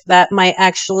earlier, if that might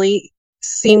actually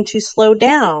seem to slow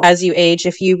down as you age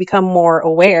if you become more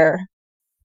aware.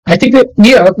 I think that,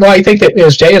 yeah, well, I think that,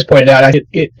 as Jay has pointed out,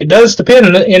 it does depend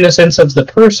in the sense of the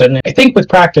person. I think with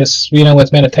practice,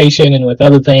 with meditation and with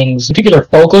other things, particular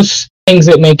focus, things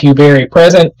that make you very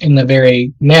present in the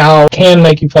very now can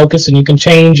make you focus, and you can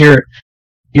change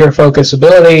your focus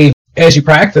ability as you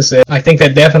practice it. I think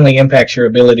that definitely impacts your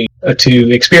ability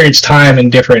to experience time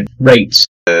in different rates.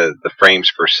 The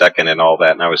frames per second and all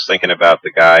that, and I was thinking about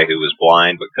the guy who was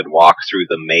blind but could walk through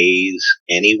the maze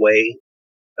anyway.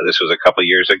 This was a couple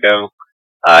years ago.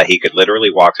 He could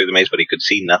literally walk through the maze, but he could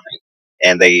see nothing.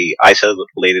 And they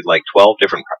isolated like 12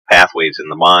 different pathways in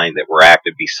the mind that were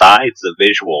active besides the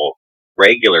visual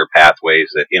regular pathways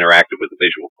that interacted with the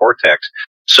visual cortex.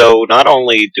 So not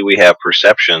only do we have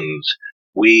perceptions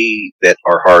that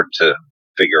are hard to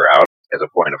figure out as a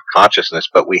point of consciousness,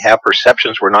 but we have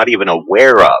perceptions we're not even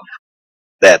aware of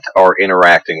that are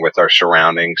interacting with our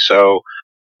surroundings. So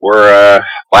we're a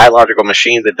biological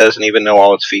machine that doesn't even know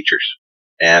all its features.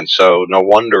 And so no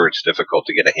wonder it's difficult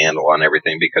to get a handle on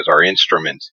everything, because our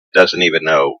instrument doesn't even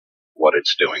know what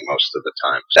it's doing most of the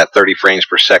time. That 30 frames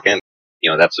per second,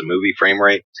 that's a movie frame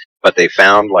rate. But they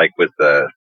found, like with the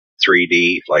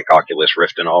 3D, like Oculus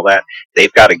Rift and all that,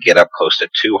 they've got to get up close to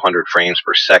 200 frames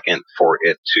per second for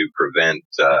it to prevent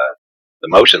the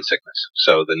motion sickness.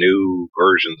 So the new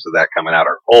versions of that coming out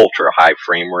are ultra high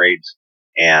frame rates,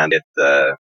 and it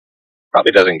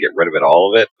probably doesn't get rid of it,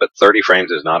 all of it, but 30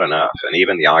 frames is not enough, and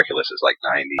even the Oculus is like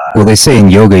 90. Well, they say in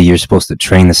yoga you're supposed to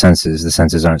train the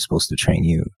senses aren't supposed to train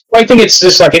you. Well, I think it's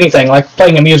just like anything, like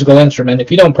playing a musical instrument.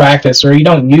 If you don't practice or you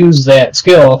don't use that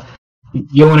skill,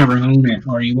 you won't ever own it,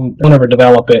 or you won't ever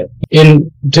develop it.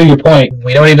 And to your point,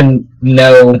 we don't even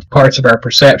know parts of our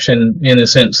perception in the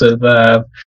sense of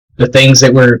the things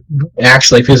that we're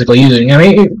actually physically using. I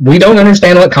mean, we don't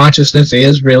understand what consciousness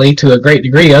is really to a great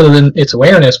degree, other than its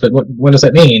awareness. But what does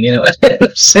that mean? In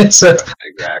a sense of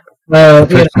exactly. The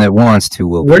person that wants to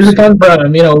will. Where does it come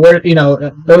from?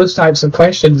 Where those types of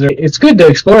questions. It's good to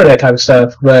explore that type of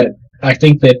stuff, but I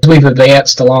think that as we've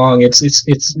advanced along, it's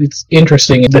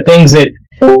interesting the things that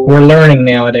we're learning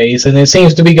nowadays, and it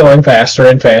seems to be going faster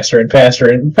and faster and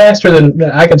faster and faster than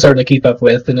I can certainly keep up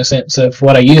with, in the sense of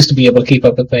what I used to be able to keep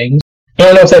up with things. I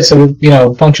don't know if that's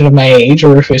a function of my age,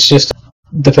 or if it's just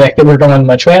the fact that we're going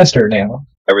much faster now.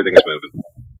 Everything's moving.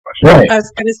 Right. I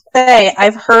was going to say,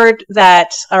 I've heard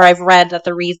that, or I've read that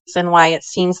the reason why it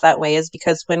seems that way is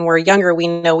because when we're younger, we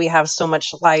know we have so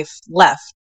much life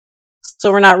left.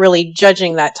 So we're not really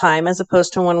judging that time, as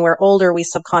opposed to when we're older, we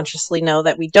subconsciously know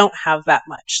that we don't have that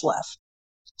much left.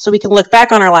 So we can look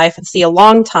back on our life and see a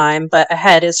long time, but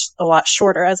ahead is a lot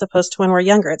shorter, as opposed to when we're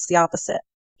younger. It's the opposite.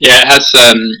 Yeah, it has,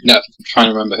 no, I'm trying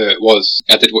to remember who it was.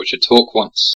 I did watch a talk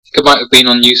once. I think it might have been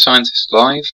on New Scientist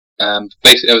Live.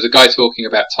 Basically, there was a guy talking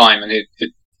about time, and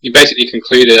he basically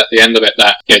concluded at the end of it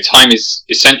that time is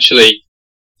essentially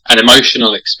an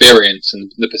emotional experience,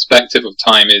 and the perspective of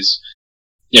time is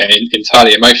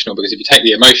entirely emotional, because if you take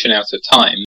the emotion out of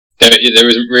time, there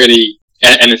isn't really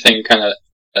anything kind of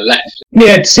left.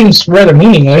 Yeah, it seems rather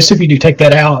meaningless if you do take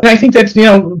that out. And I think that's,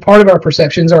 part of our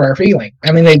perceptions are our feeling.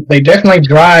 I mean, they definitely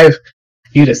drive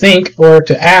you to think or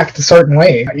to act a certain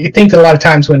way. You think that a lot of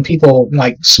times when people,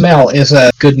 like, smell is a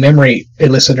good memory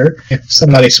elicitor. If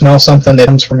somebody smells something that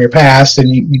comes from your past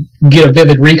and you get a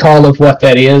vivid recall of what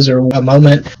that is or a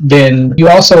moment, then you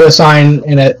also assign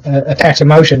and attach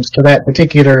emotions to that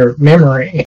particular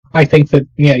memory. I think that,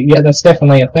 yeah, that's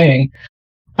definitely a thing.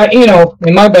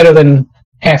 Am I better than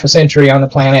half a century on the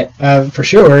planet? For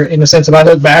sure, in the sense of I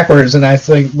look backwards and I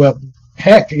think, well,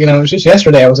 heck, it was just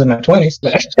yesterday I was in my 20s.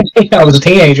 I was a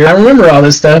teenager. I remember all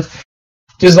this stuff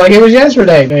just like it was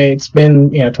yesterday. It's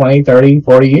been, 20, 30,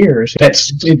 40 years.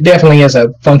 It definitely is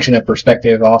a function of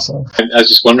perspective also. I was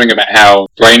just wondering about how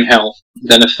brain health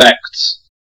then affects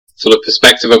sort of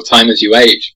perspective of time as you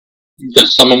age.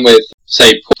 Does someone with,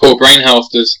 say, poor brain health,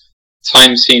 does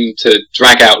time seem to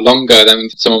drag out longer than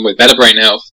someone with better brain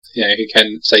health, who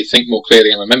can, say, think more clearly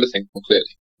and remember things more clearly?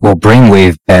 Well,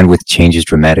 brainwave bandwidth changes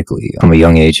dramatically from a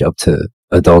young age up to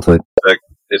adulthood.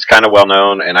 It's kind of well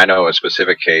known, and I know a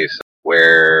specific case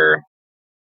where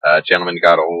a gentleman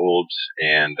got old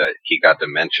and he got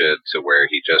dementia to where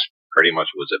he just pretty much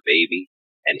was a baby,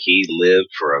 and he lived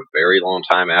for a very long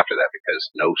time after that because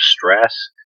no stress,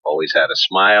 always had a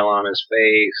smile on his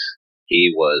face.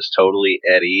 he was totally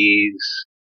at ease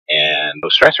and no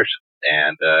stressors,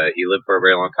 and he lived for a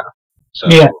very long time. So,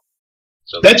 yeah.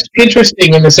 So that's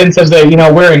interesting in the sense of that,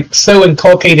 we're so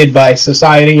inculcated by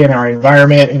society and our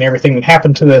environment and everything that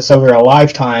happened to us over a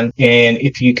lifetime. And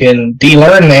if you can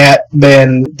de-learn that,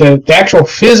 then the actual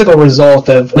physical result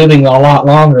of living a lot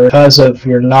longer because of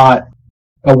you're not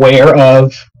aware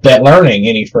of that learning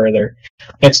any further.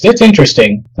 It's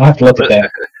interesting. I'll have to look at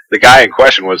that. The guy in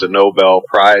question was a Nobel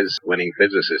Prize winning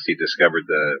physicist. He discovered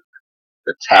the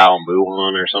tau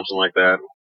muon or something like that.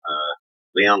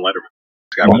 Leon Letterman.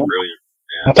 This guy was brilliant.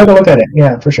 Yeah. I'll take a look at it.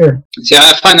 Yeah, for sure. Yeah,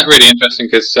 I find that really interesting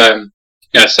because,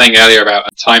 saying earlier about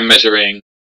time measuring,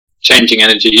 changing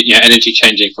energy, energy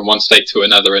changing from one state to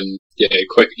another, and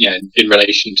in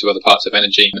relation to other parts of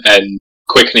energy, and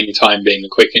quickening time being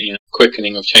the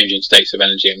quickening of changing states of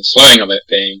energy, and the slowing of it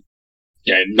being,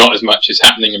 not as much as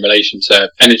happening in relation to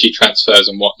energy transfers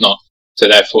and whatnot. So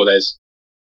therefore, there's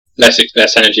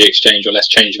less energy exchange or less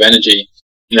change of energy,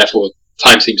 and therefore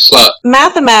time seems slow.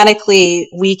 Mathematically,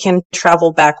 we can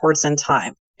travel backwards in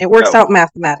time. It works out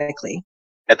mathematically.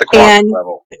 At the quantum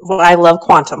level. Well, I love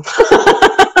quantum.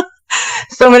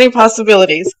 So many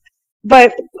possibilities.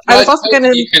 But I was also going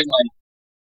to... You can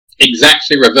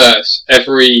exactly reverse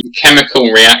every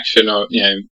chemical reaction or,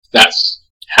 that's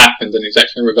happened, and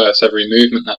exactly reverse every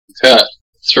movement that occurred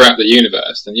throughout the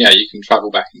universe, then you can travel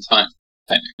back in time.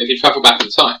 If you travel back in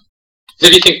time,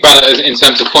 if you think about it in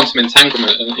terms of quantum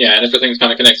entanglement, and everything's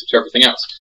kind of connected to everything else.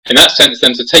 In that sense,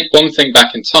 then, to take one thing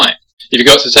back in time, you've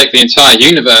got to take the entire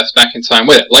universe back in time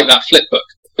with it, like that flip book.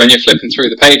 When you're flipping through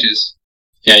the pages,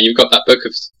 you've got that book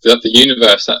of the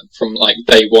universe from like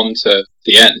day one to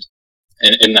the end.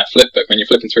 In that flip book, when you're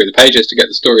flipping through the pages to get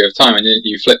the story of time, and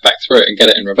you flip back through it and get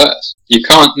it in reverse. You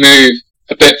can't move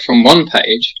a bit from one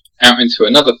page out into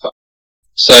another part.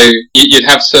 So you'd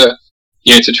have to,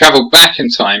 to travel back in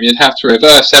time, you'd have to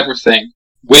reverse everything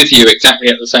with you exactly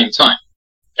at the same time.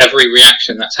 Every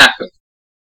reaction that's happened.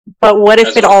 But what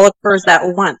if it all occurs at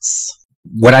once?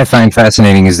 What I find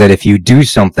fascinating is that if you do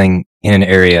something in an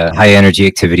area, high energy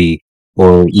activity,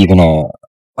 or even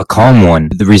a calm one,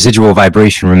 the residual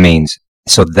vibration remains.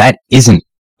 So that isn't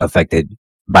affected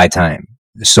by time.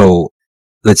 So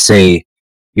let's say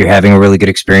you're having a really good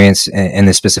experience in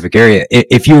this specific area.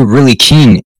 If you're really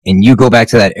keen and you go back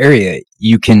to that area,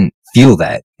 you can feel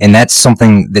that. And that's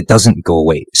something that doesn't go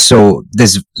away. So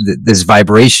this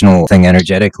vibrational thing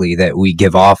energetically that we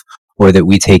give off or that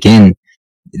we take in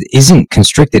isn't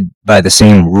constricted by the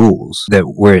same rules that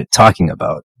we're talking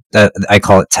about. I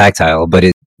call it tactile, but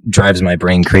it drives my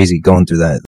brain crazy going through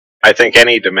that. I think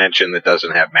any dimension that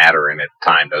doesn't have matter in it,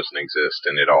 time doesn't exist,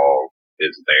 and it all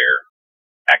is there,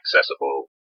 accessible,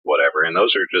 whatever. And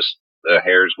those are just the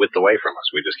hair's width away from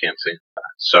us. We just can't see.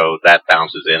 So that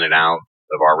bounces in and out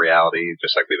of our reality,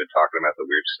 just like we've been talking about the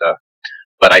weird stuff.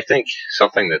 But I think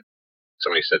something that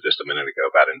somebody said just a minute ago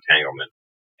about entanglement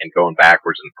and going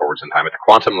backwards and forwards in time, at the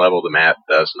quantum level, the math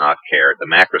does not care. At the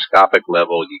macroscopic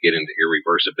level, you get into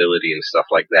irreversibility and stuff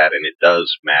like that, and it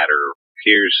does matter,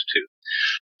 appears to.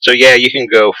 So you can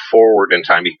go forward in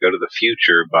time. You can go to the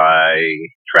future by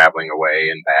traveling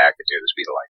away and back at near the speed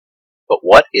of light. But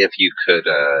what if you could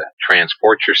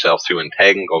transport yourself through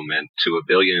entanglement to 1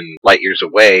 billion light years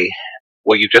away?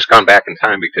 Well, you've just gone back in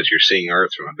time because you're seeing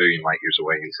Earth from 1 billion light years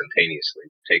away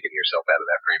instantaneously, taking yourself out of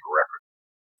that frame of reference.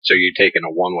 So you're taking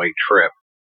a one-way trip.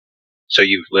 So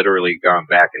you've literally gone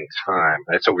back in time.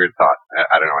 That's a weird thought.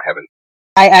 I don't know.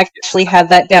 I actually had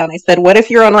that down. I said, what if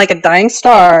you're on like a dying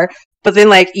star, but then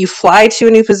like you fly to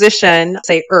a new position,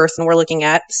 say Earth, and we're looking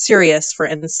at Sirius, for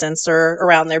instance, or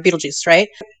around there, Betelgeuse, right?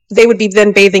 They would be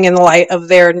then bathing in the light of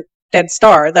their dead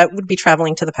star. That would be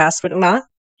traveling to the past, would it not?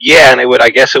 Yeah, and I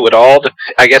guess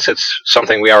it's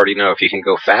something we already know. If you can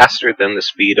go faster than the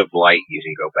speed of light, you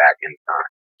can go back in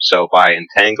time. So by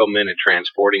entanglement and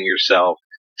transporting yourself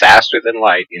faster than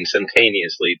light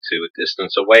instantaneously to a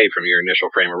distance away from your initial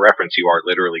frame of reference, you are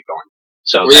literally going.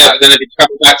 So then if you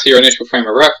travel back to your initial frame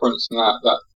of reference,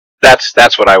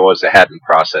 that's what I hadn't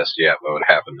processed yet. What would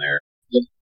happen there?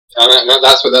 And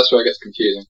that's where it gets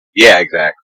confusing. Yeah,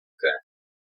 exactly.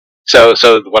 So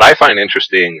what I find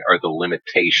interesting are the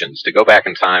limitations. To go back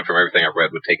in time from everything I've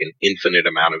read would take an infinite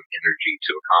amount of energy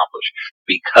to accomplish,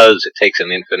 because it takes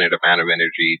an infinite amount of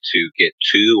energy to get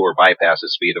to or bypass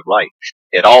the speed of light.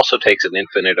 It also takes an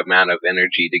infinite amount of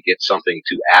energy to get something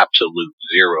to absolute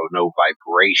zero, no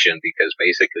vibration, because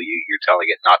basically you're telling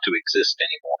it not to exist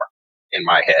anymore. In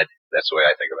my head, that's the way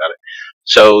I think about it.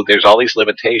 So there's all these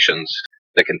limitations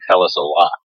that can tell us a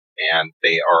lot, and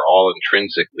they are all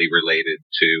intrinsically related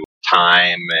to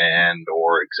time and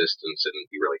or existence, and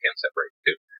you really can't separate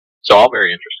the two. So all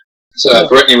very interesting. So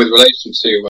correctly with relation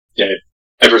to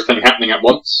everything happening at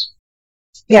once.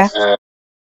 Yeah.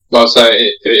 Well, so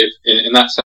if in that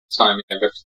sense of time,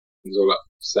 everything's all up,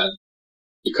 then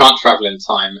you can't travel in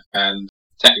time, and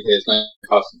technically there's no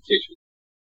past and future.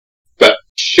 But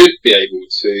should be able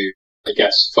to, I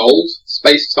guess, fold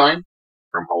space-time.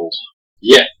 Wormholes.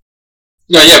 Yeah.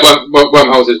 No, yeah,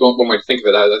 wormholes is one way to think of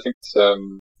it. I think it's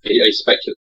a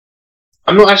speculative.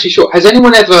 I'm not actually sure. Has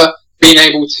anyone ever been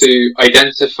able to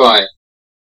identify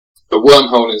a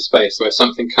wormhole in space where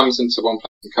something comes into one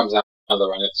place and comes out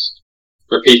another, and it's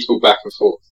repeatable back and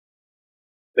forth?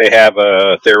 They have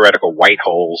theoretical white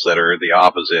holes that are the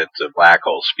opposite of black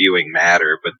holes, spewing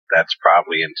matter, but that's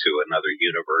probably into another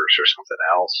universe or something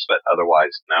else, but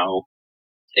otherwise, no.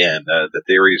 And the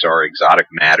theories are exotic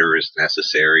matter is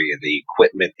necessary, and the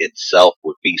equipment itself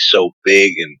would be so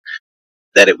big and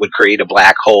that it would create a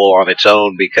black hole on its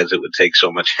own because it would take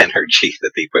so much energy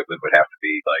that the equipment would have to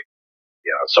be like,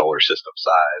 solar system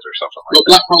size or something like that.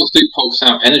 Black holes do pulse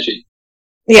out energy.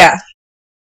 Yeah.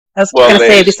 I was going to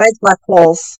say, besides black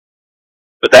holes.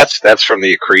 But that's from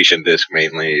the accretion disk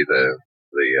mainly. The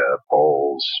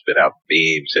poles spit out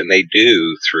beams, and they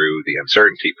do, through the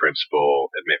uncertainty principle,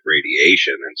 emit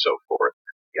radiation and so forth.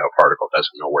 A particle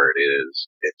doesn't know where it is.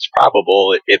 It's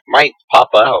probable it might pop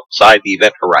outside the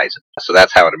event horizon. So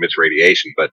that's how it emits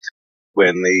radiation. But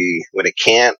when it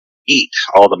can't eat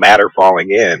all the matter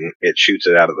falling in, it shoots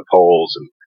it out of the poles, and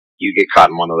you get caught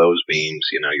in one of those beams.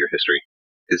 Your history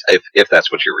is if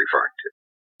that's what you're referring to.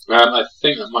 I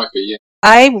think that might be, yeah.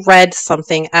 I read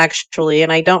something actually,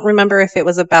 and I don't remember if it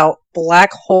was about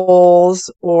black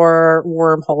holes or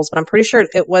wormholes, but I'm pretty sure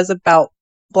it was about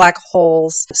black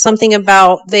holes. Something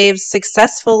about they've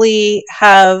successfully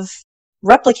have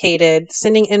replicated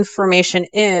sending information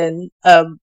in a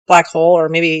black hole, or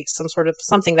maybe some sort of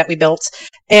something that we built,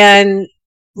 and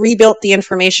rebuilt the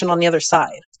information on the other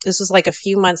side. This was like a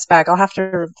few months back. I'll have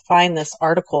to find this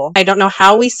article. I don't know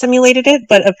how we simulated it,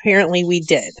 but apparently we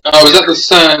did. Oh, was that the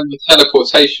CERN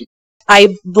teleportation?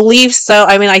 I believe so.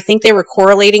 I mean, I think they were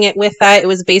correlating it with that. It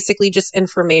was basically just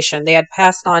information. They had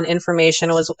passed on information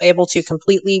and was able to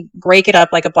completely break it up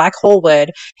like a black hole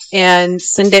would and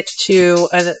send it to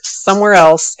somewhere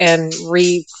else and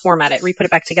reformat it, re-put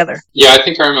it back together. Yeah, I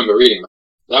think I remember reading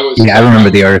that. I remember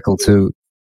the article too.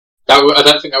 I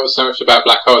don't think that was so much about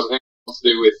black holes. I think it was to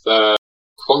do with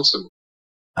quantum.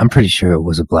 I'm pretty sure it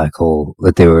was a black hole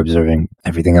that they were observing.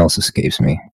 Everything else escapes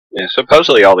me. Yeah,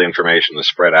 supposedly all the information is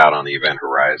spread out on the event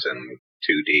horizon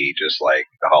 2D, just like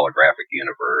the holographic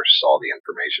universe. All the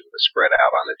information is spread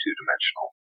out on the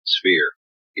two-dimensional sphere.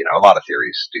 A lot of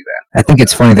theories do that. I think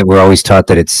it's funny that we're always taught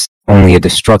that it's only a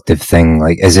destructive thing,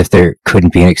 like as if there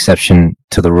couldn't be an exception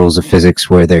to the rules of physics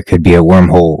where there could be a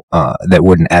wormhole that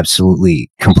wouldn't absolutely,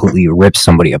 completely rip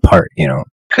somebody apart,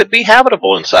 Could be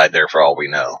habitable inside there for all we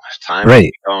know. Time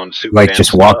right. Like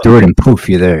just walk through it and poof,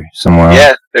 you're there somewhere.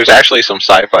 Yeah, there's actually some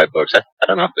sci-fi books. I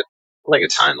don't know if it's like a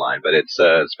timeline, but it's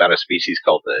about a species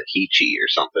called the Heechee or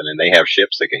something, and they have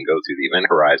ships that can go through the event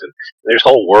horizon. There's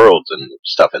whole worlds and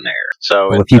stuff in there. So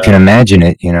well, if you can imagine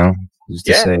it, who's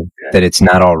to say that it's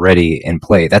not already in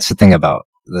play? That's the thing about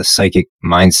the psychic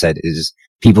mindset is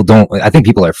I think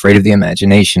people are afraid of the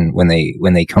imagination when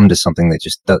they come to something that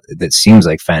just that seems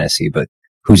like fantasy, but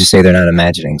who's to say they're not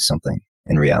imagining something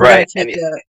in reality? Right. Take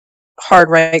a hard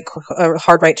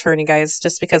right turn, you guys,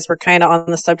 just because we're kind of on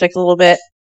the subject a little bit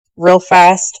real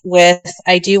fast.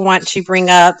 I do want to bring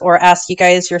up or ask you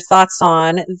guys your thoughts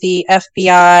on the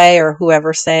FBI or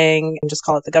whoever saying, and just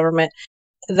call it the government,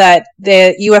 that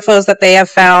the UFOs that they have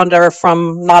found are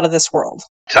from not of this world.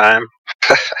 Time.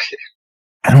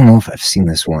 I don't know if I've seen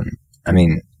this one. I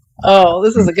mean, oh,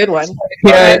 this is a good one.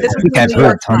 Yeah, I think I've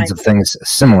heard tons of things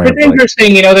similar. It's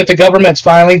interesting, that the government's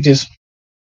finally just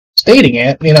stating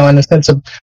it, in the sense of,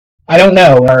 I don't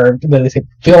know, or they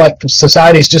feel like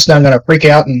society's just not going to freak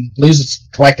out and lose its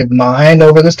collective mind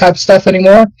over this type of stuff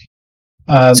anymore.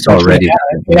 It's already,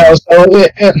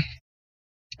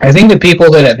 I think the people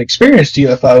that have experienced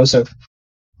UFOs have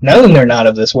known they're not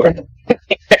of this world.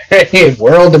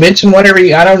 World, dimension, whatever.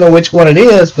 I don't know which one it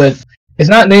is, but it's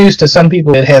not news to some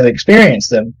people that have experienced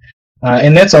them.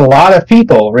 And that's a lot of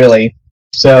people, really.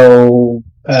 So,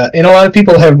 and a lot of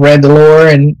people have read the lore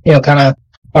and, kind of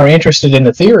are interested in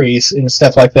the theories and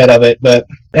stuff like that of it. But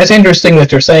that's interesting that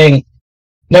they're saying,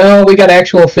 no, we got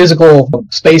actual physical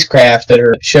spacecraft that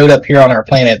are showed up here on our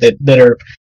planet that are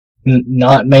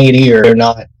not made here, they're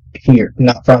not here,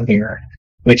 not from here,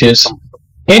 which is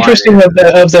interesting of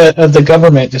the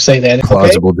government to say that.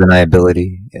 Plausible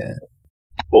deniability, yeah.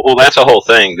 Well, that's a whole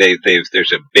thing.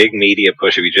 There's a big media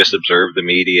push. If you just observe the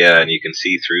media and you can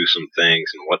see through some things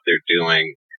and what they're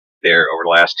doing, They're, over the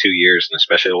last 2 years, and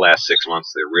especially the last 6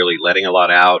 months, they're really letting a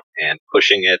lot out and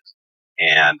pushing it.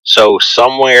 And so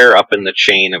somewhere up in the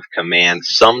chain of command,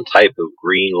 some type of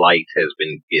green light has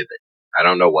been given. I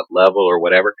don't know what level or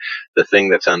whatever. The thing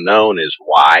that's unknown is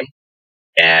why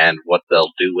and what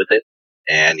they'll do with it.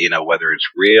 And, whether it's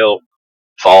real,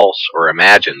 false, or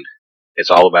imagined, it's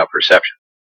all about perception.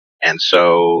 And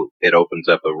so it opens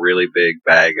up a really big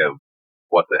bag of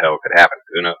what the hell could happen.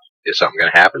 Who knows? Is something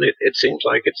going to happen? It seems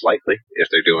like it's likely if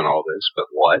they're doing all this, but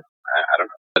what? I don't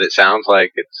know. But it sounds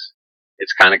like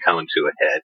it's kind of coming to a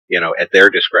head, at their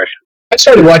discretion. I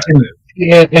started watching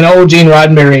an old Gene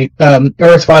Roddenberry,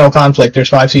 Earth Final Conflict. There's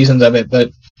 5 seasons of it, but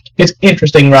it's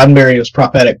interesting. Roddenberry was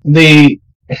prophetic. The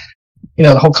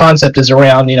whole concept is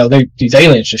around, these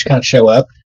aliens just kind of show up,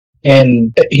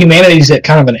 and humanity's at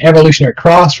kind of an evolutionary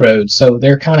crossroads. So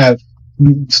they're kind of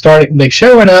they're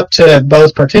showing up to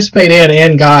both participate in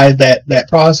and guide that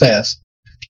process.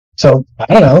 So I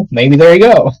don't know, maybe there you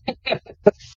go.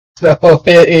 So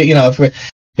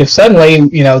if suddenly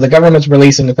the government's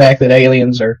releasing the fact that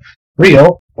aliens are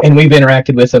real and we've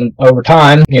interacted with them over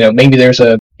time, maybe there's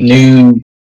a new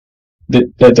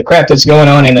the crap that's going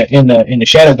on in the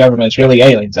shadow government is really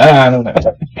aliens. I don't know.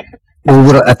 Well,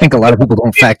 what I think a lot of people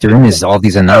don't factor in is all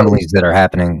these anomalies that are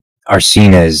happening are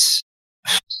seen as,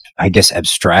 I guess,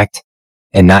 abstract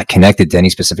and not connected to any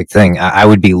specific thing. I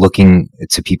would be looking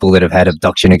to people that have had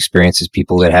abduction experiences,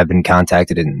 people that have been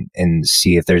contacted, and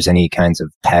see if there's any kinds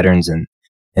of patterns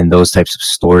and those types of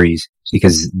stories,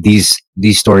 because these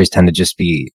stories tend to just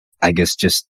be, I guess,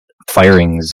 just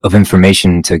firings of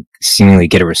information to seemingly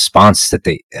get a response that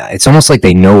it's almost like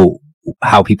they know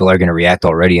how people are going to react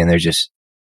already, and they're just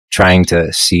trying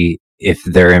to see if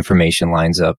their information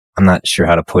lines up. I'm not sure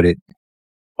how to put it.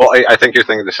 Well, I think you're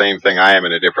thinking the same thing I am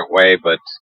in a different way, but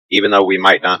even though we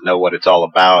might not know what it's all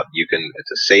about,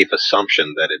 it's a safe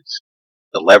assumption that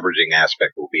the leveraging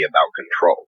aspect will be about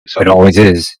control. So it always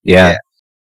is, yeah.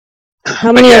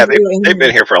 How many they've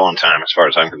been here for a long time, as far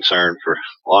as I'm concerned, for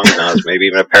long enough, maybe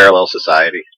even a parallel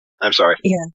society. I'm sorry.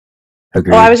 Yeah.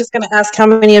 Agreed. Well, I was just going to ask how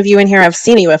many of you in here have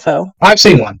seen a UFO? I've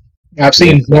seen one. I've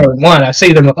seen more than one. I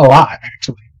see them a lot,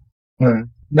 actually.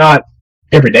 Not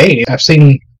every day. I've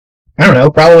seen, I don't know,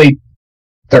 probably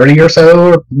 30 or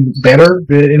so or better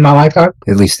in my lifetime.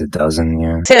 At least a dozen,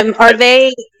 yeah. Tim, are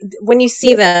they, when you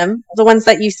see them, the ones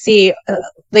that you see,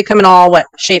 they come in all,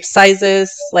 shapes,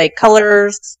 sizes, like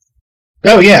colors?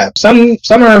 Oh, yeah. Some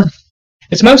are,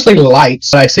 it's mostly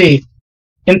lights I see.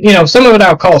 And, some of it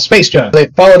I'll call space junk.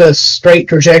 It followed a straight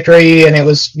trajectory, and it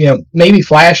was, maybe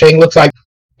flashing. Looks like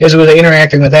as it was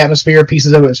interacting with atmosphere,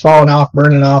 pieces of it was falling off,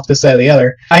 burning off, this, that, or the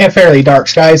other. I have fairly dark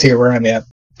skies here where I'm at.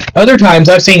 Other times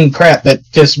I've seen crap that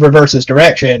just reverses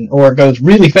direction or goes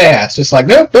really fast. It's like,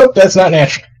 nope, that's not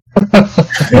natural.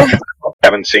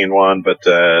 Haven't seen one, but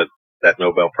that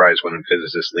Nobel Prize winning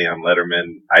physicist Leon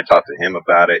Lederman, I talked to him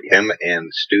about it. Him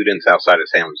and students outside of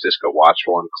San Francisco watched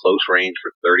one close range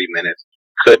for 30 minutes.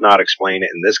 Could not explain it,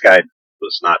 and this guy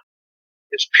was not.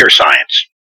 It's pure science,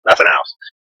 nothing else.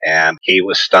 And he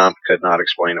was stumped, could not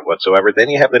explain it whatsoever.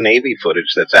 Then you have the Navy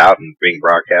footage that's out and being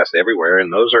broadcast everywhere,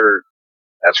 and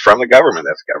that's from the government.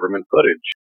 That's government footage.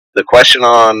 The question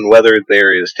on whether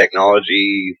there is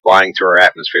technology flying through our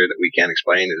atmosphere that we can't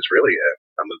explain is really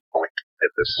a moot point at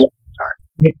this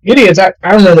time. It is. I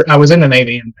remember I was in the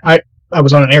Navy, and I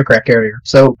was on an aircraft carrier,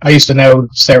 so I used to know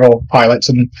several pilots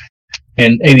and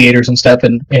aviators and stuff,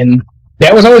 and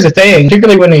that was always a thing,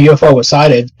 particularly when a UFO was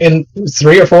sighted. And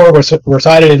 3 or 4 were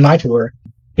sighted in my tour.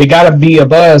 It got to be a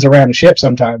buzz around the ship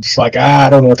sometimes. It's like, I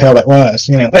don't know what the hell that was.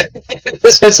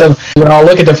 So when I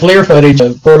look at the FLIR footage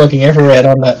of forward-looking infrared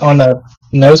on the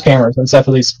nose cameras and stuff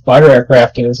of these fighter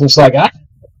aircraft, it's just like, I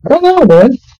don't know,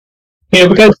 man.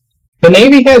 Because the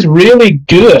Navy has really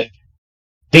good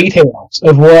details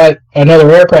of what another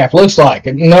aircraft looks like,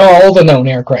 and know all the known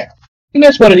aircraft. And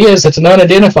that's what it is. It's an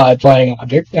unidentified flying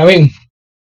object. I mean,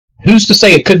 who's to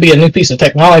say it could be a new piece of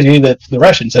technology that the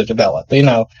Russians have developed,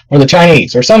 or the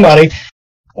Chinese, or somebody?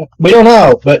 We don't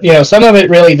know, but, some of it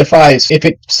really defies. If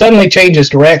it suddenly changes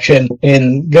direction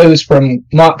and goes from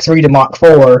Mach 3 to Mach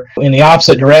 4 in the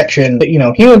opposite direction,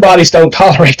 human bodies don't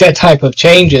tolerate that type of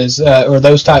changes or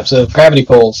those types of gravity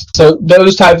pulls. So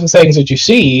those types of things that you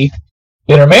see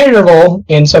that are measurable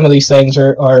in some of these things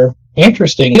are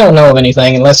interesting. You don't know of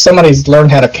anything unless somebody's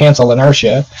learned how to cancel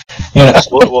inertia.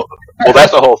 Well,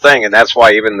 that's the whole thing, and that's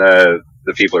why even the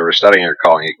people who are studying are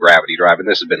calling it gravity drive, and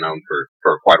this has been known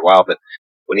for quite a while. But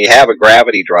when you have a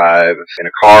gravity drive in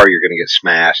a car, you're going to get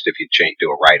smashed if you do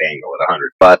a right angle at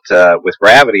 100. But with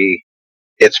gravity,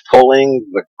 it's pulling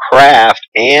the craft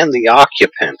and the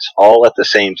occupants all at the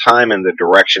same time in the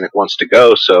direction it wants to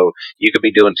go. So you could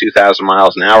be doing 2,000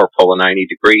 miles an hour, pull a 90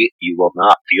 degree. You will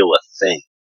not feel a thing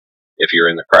if you're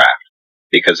in the craft,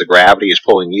 because the gravity is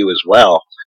pulling you as well.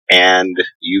 And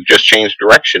you've just changed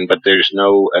direction, but there's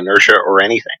no inertia or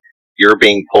anything. You're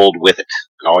being pulled with it,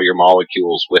 and all your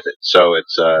molecules with it. So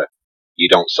it's you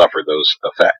don't suffer those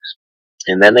effects.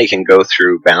 And then they can go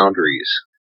through boundaries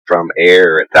from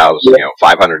air at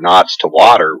 500 knots to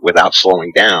water without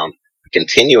slowing down,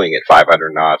 continuing at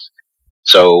 500 knots.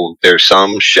 So there's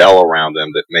some shell around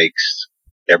them that makes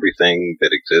everything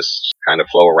that exists kind of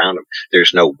flow around them.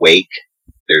 There's no wake.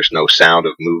 There's no sound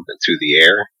of movement through the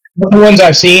air. The ones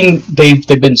I've seen, they've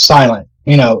been silent.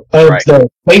 Right. The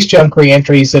space junk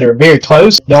re-entries that are very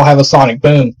close, they'll have a sonic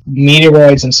boom.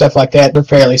 Meteoroids and stuff like that, they're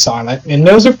fairly silent. And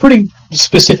those are pretty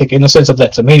specific in the sense of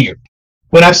that's a meteor.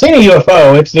 When I've seen a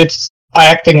UFO, it's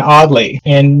acting oddly.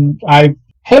 And I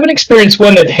haven't experienced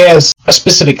one that has a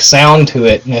specific sound to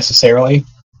it necessarily.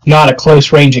 Not a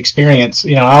close range experience.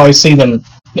 I always see them.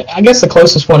 I guess the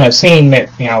closest one I've seen that,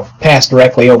 passed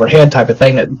directly overhead type of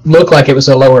thing that looked like it was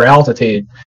a lower altitude.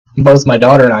 Both my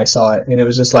daughter and I saw it, and it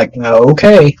was just like,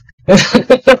 okay,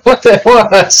 what that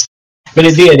was. But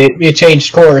it did. It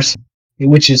changed course,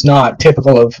 which is not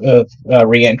typical of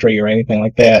re-entry or anything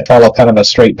like that. Follow kind of a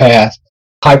straight path.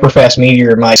 Hyperfast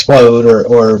meteor might explode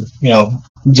or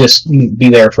just be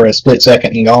there for a split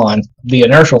second and gone. The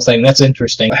inertial thing, that's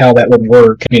interesting, how that would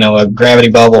work. A gravity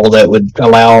bubble that would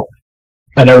allow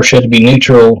inertia to be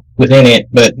neutral within it,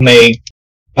 but may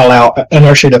allow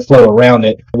inertia to flow around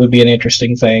it would be an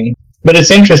interesting thing. But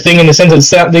it's interesting in the sense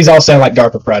that these all sound like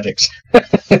DARPA projects.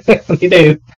 They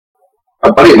do.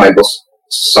 A buddy of mine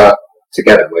saw it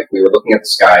together. Like, we were looking at the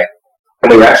sky,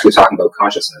 and we were actually talking about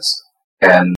consciousness.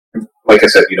 And like I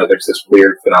said, there's this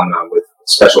weird phenomenon with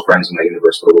special friends in my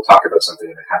universe where we'll talk about something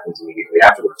and it happens immediately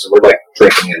afterwards. So we're like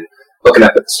drinking and looking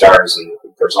up at the stars, and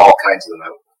there's all kinds of them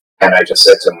out. And I just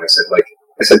said to him, I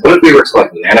said, what if we were to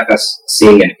manifest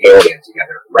seeing an alien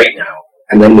together right now,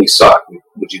 and then we saw it?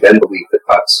 Would you then believe that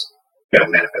thoughts,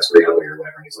 manifest reality or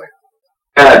whatever? And he's like,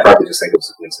 I'd probably just think it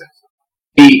was a coincidence.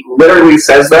 He literally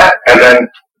says that, and then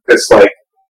it's like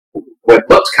what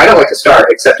looked kind of like a star,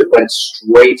 except it went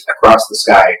straight across the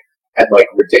sky at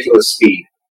ridiculous speed,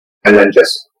 and then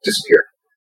just disappeared.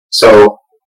 So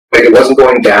it wasn't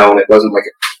going down, it wasn't like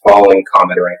a falling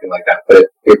comet or anything like that, but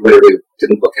it literally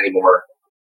didn't look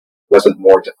wasn't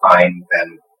more defined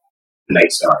than a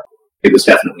night star. It was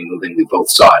definitely moving. We both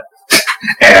saw it.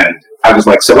 And I was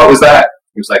like, so what was that?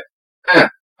 He was like,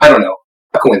 I don't know.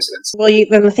 A coincidence. Well,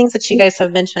 and the things that you guys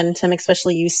have mentioned, Tim,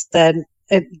 especially you said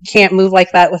it can't move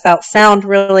like that without sound,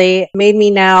 really made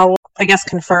me now, I guess,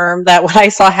 confirm that what I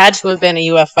saw had to have been a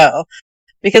UFO.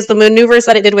 Because the maneuvers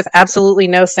that it did with absolutely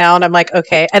no sound, I'm like,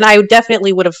 okay. And I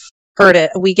definitely would have heard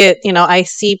it. We get, I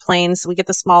see planes, we get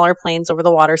the smaller planes over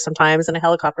the water sometimes, and a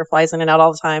helicopter flies in and out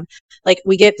all the time.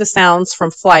 We get the sounds from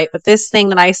flight, but this thing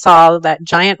that I saw, that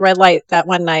giant red light that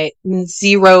one night,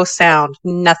 zero sound,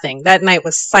 nothing. That night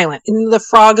was silent. And the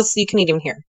frogs, you can't even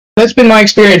hear. That's been my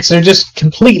experience. They're just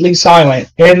completely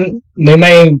silent. And they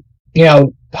may,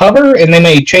 hover, and they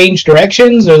may change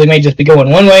directions, or they may just be going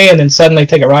one way and then suddenly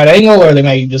take a right angle, or they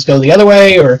may just go the other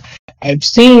way, or I've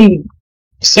seen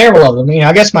several of them.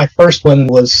 I guess my first one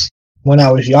was when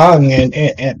I was young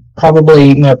and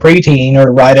probably preteen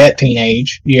or right at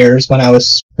teenage years when I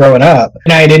was growing up.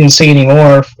 And I didn't see any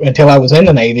more until I was in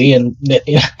the Navy, and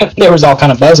there was all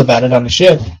kind of buzz about it on the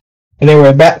ship. And there were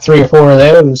about 3 or 4 of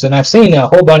those, and I've seen a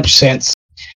whole bunch since.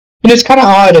 And it's kind of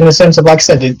odd in the sense of, like I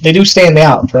said, they do stand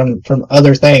out from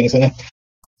other things, and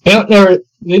they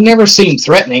never seem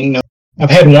threatening.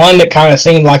 I've had one that kind of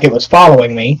seemed like it was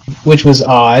following me, which was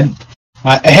odd.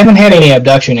 I haven't had any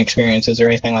abduction experiences or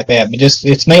anything like that, but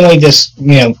it's mainly just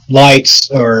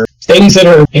lights or things that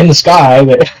are in the sky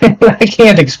that I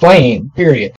can't explain.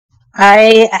 Period.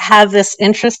 I have this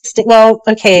interesting. Well,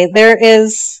 okay, there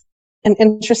is an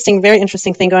very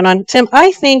interesting thing going on. Tim,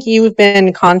 I think you've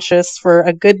been conscious for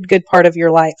a good part of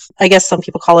your life. I guess some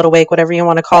people call it awake, whatever you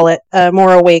want to call it,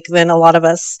 more awake than a lot of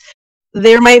us.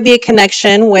 There might be a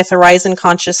connection with a rise in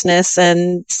consciousness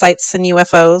and sights and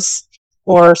UFOs,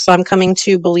 or so I'm coming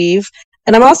to believe.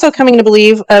 And I'm also coming to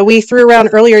believe, we threw around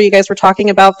earlier, you guys were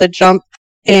talking about the jump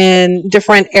in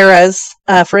different eras,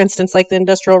 for instance, like the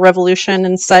Industrial Revolution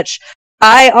and such.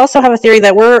 I also have a theory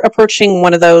that we're approaching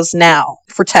one of those now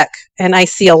for tech, and I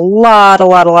see a lot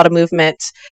of movement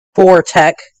for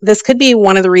tech. This could be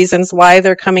one of the reasons why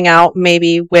they're coming out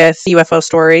maybe with UFO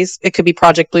stories. It could be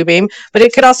Project Bluebeam, but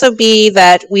it could also be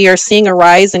that we are seeing a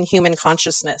rise in human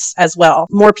consciousness as well.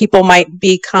 More people might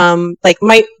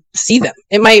might see them.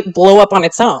 It might blow up on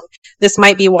its own. This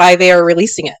might be why they are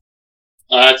releasing it.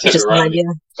 That's just an idea.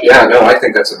 Yeah, no, I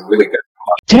think that's a really good.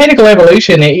 Technical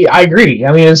evolution, I agree.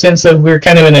 I mean, in the sense of we're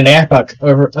kind of in an epoch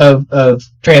of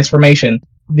transformation.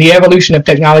 The evolution of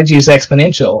technology is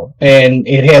exponential, and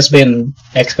it has been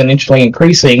exponentially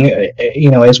increasing,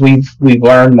 as we've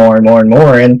learned more and more and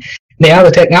more. And now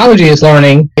the technology is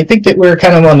learning. I think that we're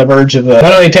kind of on the verge of not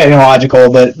only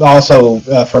technological, but also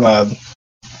from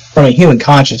a human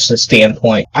consciousness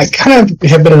standpoint. I kind of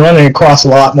have been running across a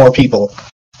lot more people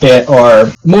that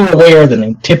are more aware than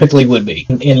they typically would be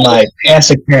in my past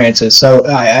experiences. So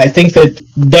I think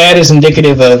that is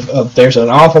indicative of there's an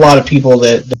awful lot of people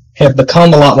that have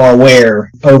become a lot more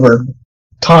aware over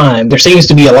time. There seems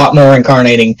to be a lot more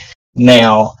incarnating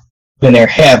now than there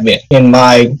have been, in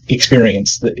my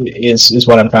experience, is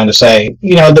what I'm trying to say.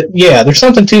 There's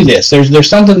something to this. There's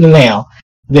something to now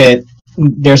that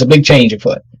there's a big change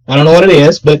afoot. I don't know what it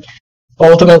is, but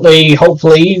ultimately,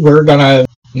 hopefully, we're going to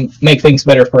make things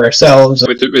better for ourselves.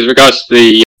 With regards to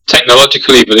the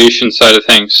technological evolution side of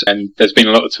things, and there's been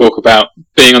a lot of talk about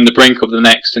being on the brink of the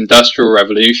next industrial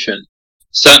revolution.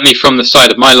 Certainly from the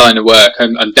side of my line of work,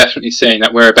 I'm definitely seeing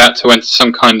that we're about to enter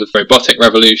some kind of robotic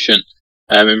revolution.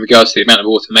 In regards to the amount of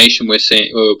automation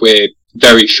we're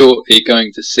very shortly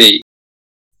going to see,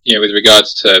 with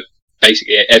regards to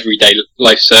basically everyday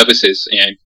life services,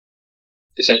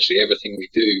 essentially everything we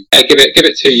do. Give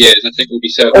it 2 years, I think we'll be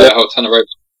served by a whole ton of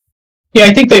robots. Yeah,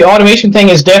 I think the automation thing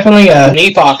is definitely an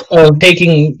epoch of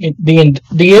taking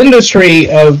the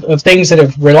industry of things that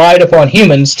have relied upon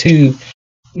humans to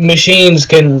machines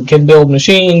can build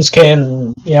machines,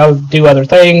 can do other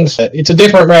things. It's a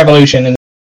different revolution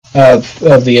of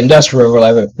the industrial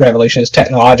revolution, it's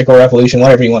technological revolution,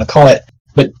 whatever you want to call it.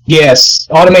 But yes,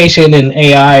 automation and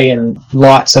AI and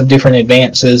lots of different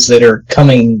advances that are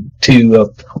coming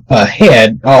to a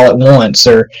head all at once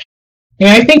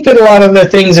I think that a lot of the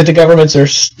things that the governments are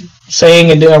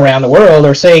saying and doing around the world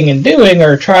are saying and doing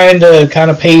are trying to kind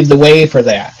of pave the way for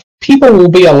that. People will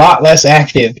be a lot less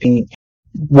active in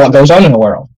what goes on in the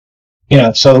world.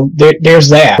 So there's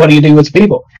that. What do you do with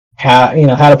people? How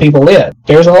do people live?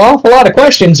 There's an awful lot of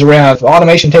questions around if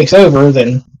automation takes over,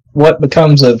 then what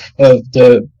becomes of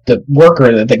the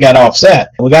worker that got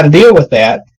offset. We got to deal with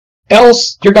that.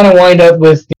 Else, you're going to wind up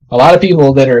with a lot of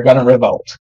people that are going to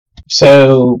revolt.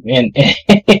 So, and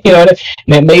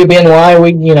that may have been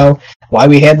why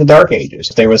we had the Dark Ages.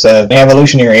 There was an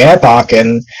evolutionary epoch,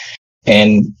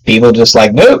 and people just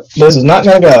like, nope, this is not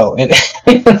going to go, and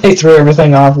they threw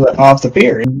everything off the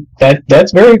pier.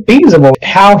 That's very feasible.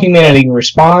 How humanity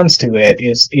responds to it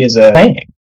is a thing,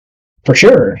 for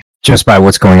sure. Just by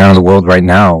what's going on in the world right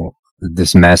now,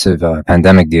 this massive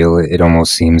pandemic deal, it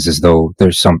almost seems as though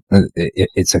there's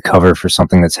it's a cover for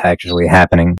something that's actually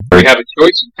happening. We have a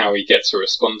choice in how we get to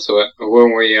respond to it, or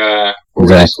will we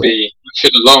just be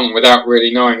pushed along without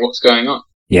really knowing what's going on?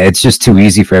 Yeah, it's just too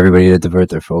easy for everybody to divert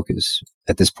their focus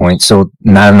at this point. So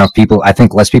not enough people, I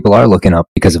think less people are looking up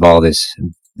because of all this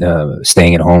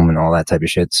staying at home and all that type of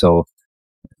shit. So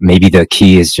maybe the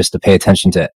key is just to pay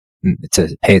attention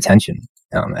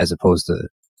as opposed to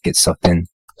get sucked in.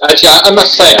 Actually, I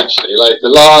must say, like the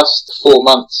last 4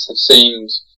 months have seemed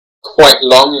quite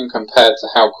long in compared to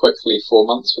how quickly 4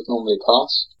 months would normally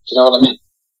pass. Do you know what I mean?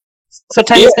 So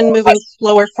time's been moving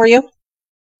slower for you?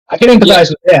 I can empathize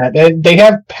with that. They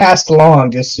have passed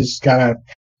along, just kind of,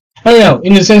 I don't know,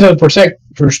 in the sense of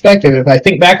perspective. If I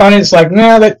think back on it, it's like,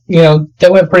 no,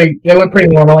 that went pretty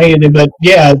normally. But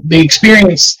yeah, the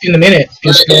experience in the minute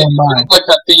is going by. It's like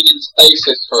I've been in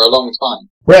stasis for a long time.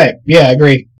 Right. Yeah, I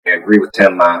agree. I agree with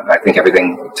Tim. I think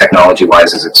everything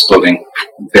technology-wise is exploding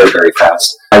very, very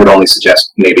fast. I would only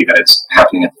suggest maybe that it's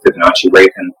happening at the Fibonacci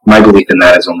rate, and my belief in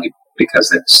that is only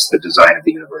because it's the design of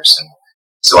the universe. And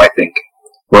so I think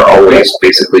we're always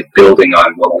basically building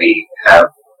on what we have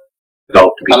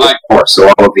developed before. So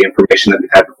all of the information that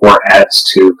we've had before adds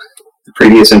to the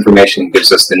previous information and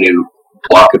gives us the new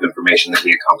block of information that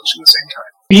we accomplish in the same time.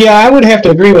 Yeah, I would have to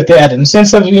agree with that. In the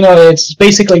sense of, it's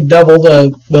basically double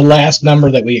the last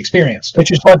number that we experienced, which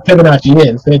is what Fibonacci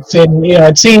is.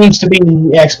 It seems to be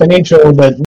exponential,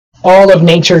 but all of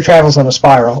nature travels on a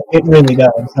spiral. It really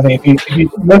does. I mean, if you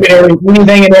look at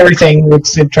anything and everything,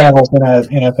 it travels in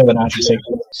a Fibonacci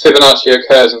sequence. Fibonacci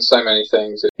occurs in so many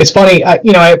things. It's funny.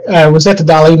 I was at the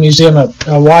Dali Museum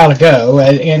a while ago,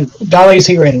 and Dali's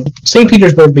here in St.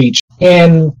 Petersburg Beach,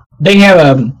 and they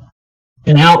have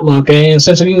an outlook. And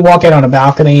since you can walk out on a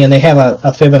balcony and they have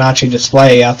a Fibonacci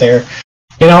display out there,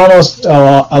 almost a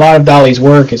lot of Dali's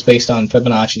work is based on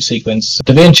Fibonacci sequence.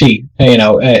 Da Vinci,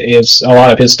 is a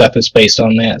lot of his stuff is based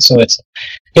on that. So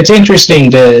it's interesting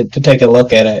to take a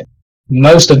look at it.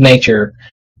 Most of nature,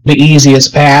 the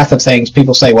easiest path of things,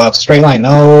 people say, well, it's a straight line.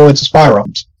 No, it's a spiral.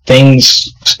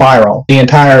 Things spiral. The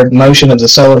entire motion of the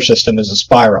solar system is a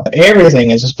spiral.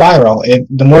 Everything is a spiral.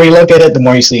 The more you look at it, the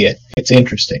more you see it. It's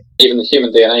interesting. Even the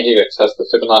human DNA helix has the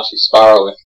Fibonacci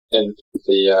spiral in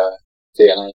the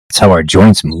DNA. That's how our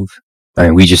joints move. I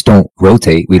mean, we just don't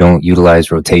rotate. We don't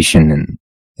utilize rotation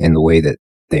in the way that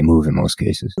they move in most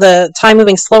cases. The time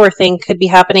moving slower thing could be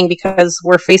happening because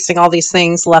we're facing all these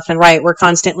things left and right. We're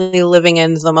constantly living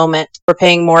in the moment. We're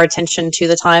paying more attention to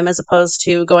the time as opposed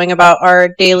to going about our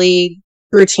daily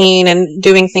routine and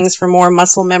doing things for more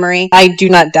muscle memory. I do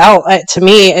not doubt. To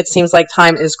me, it seems like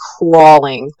time is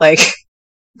crawling.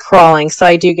 So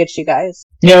I do get you guys.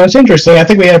 Yeah, it's interesting. I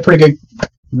think we had a pretty good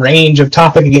range of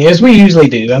topic, as we usually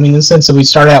do. I mean, in the sense that we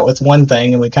start out with one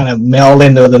thing and we kind of meld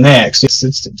into the next.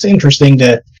 It's interesting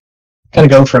to kind of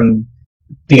go from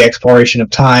the exploration of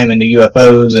time into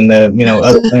UFOs and the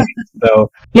other things.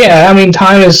 So yeah, I mean,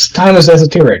 time is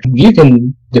esoteric. You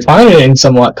can define it in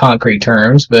somewhat concrete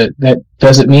terms, but that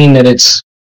doesn't mean that it's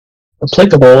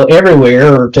applicable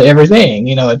everywhere or to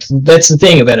everything. That's the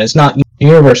thing about it. It's not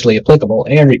universally applicable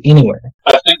anywhere.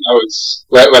 I think that was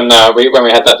when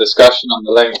we had that discussion on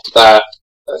the link that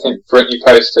I think Brittany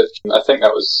posted. I think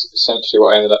that was essentially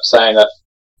what I ended up saying,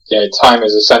 that time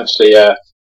is essentially an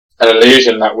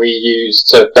illusion that we use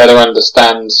to better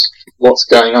understand what's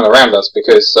going on around us,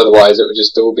 because otherwise it would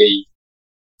just all be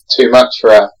too much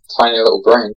for our tiny little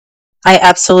brain. I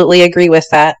absolutely agree with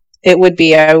that. It would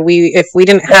be if we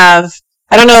didn't have.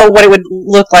 I don't know what it would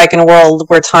look like in a world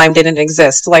where time didn't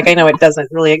exist. I know it doesn't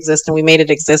really exist, and we made it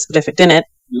exist, but if it didn't...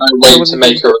 No way to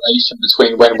make a relation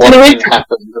between when one thing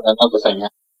happened and another thing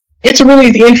happened. It's a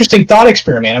really interesting thought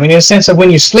experiment. I mean, in the sense of when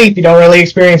you sleep, you don't really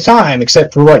experience time,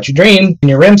 except for what you dream in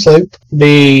your REM sleep.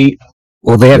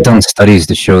 Well, they have done studies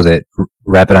to show that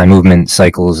rapid eye movement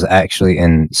cycles actually,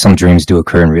 and some dreams do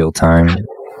occur in real time.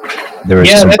 There were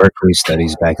some Berkeley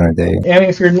studies back in the day. I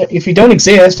mean, if you don't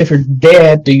exist, if you're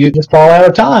dead, do you just fall out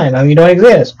of time? I mean, you don't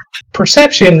exist.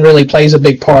 Perception really plays a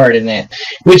big part in that,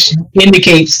 which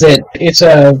indicates that it's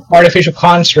a artificial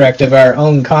construct of our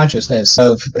own consciousness,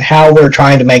 of how we're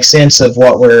trying to make sense of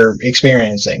what we're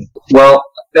experiencing. Well,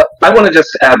 I want to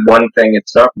just add one thing.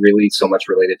 It's not really so much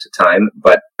related to time,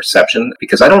 but perception,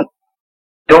 because I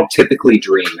don't typically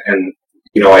dream. And,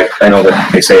 I know that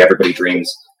they say everybody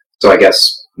dreams, so I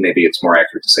guess maybe it's more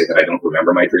accurate to say that I don't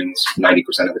remember my dreams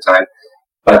 90% of the time.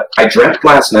 But I dreamt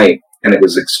last night, and it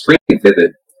was extremely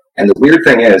vivid. And the weird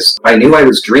thing is, I knew I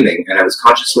was dreaming, and I was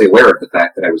consciously aware of the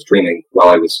fact that I was dreaming while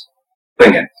I was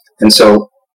doing it. And so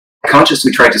I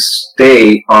consciously tried to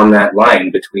stay on that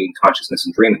line between consciousness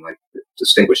and dreaming,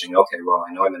 distinguishing, okay, well,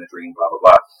 I know I'm in a dream, blah, blah,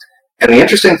 blah. And the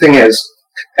interesting thing is,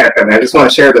 and I just want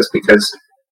to share this because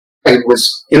I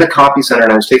was in a copy center,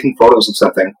 and I was taking photos of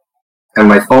something, and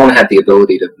my phone had the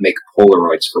ability to make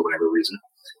Polaroids for whatever reason.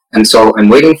 And so I'm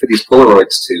waiting for these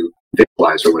Polaroids to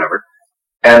visualize or whatever.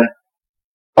 And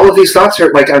all of these thoughts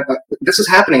are this is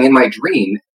happening in my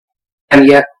dream, and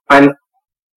yet I'm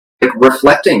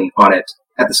reflecting on it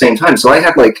at the same time. So I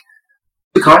have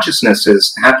two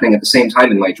consciousnesses happening at the same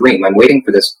time in my dream. I'm waiting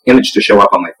for this image to show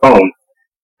up on my phone.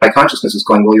 My consciousness is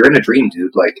going, well, you're in a dream,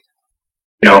 dude.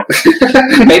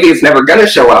 Maybe it's never going to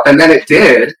show up. And then it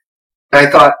did. And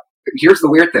I thought, here's the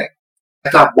weird thing.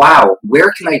 I thought, wow,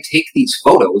 where can I take these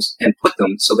photos and put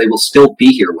them so they will still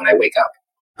be here when I wake up?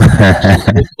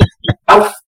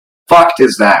 How fucked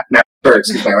is that? Now, sorry,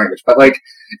 excuse my language, but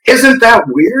isn't that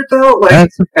weird though?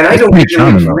 And I don't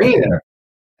usually dream.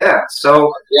 Yeah,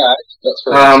 so that's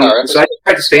really so I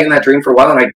tried to stay in that dream for a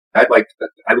while, and I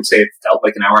would say it felt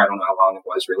like an hour. I don't know how long it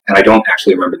was really, and I don't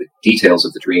actually remember the details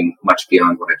of the dream much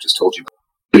beyond what I've just told you.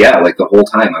 But yeah, the whole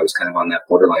time I was kind of on that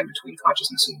borderline between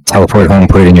consciousness and teleport home,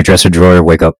 put it in your dresser drawer,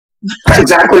 wake up. That's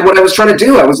exactly what I was trying to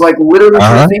do. I was literally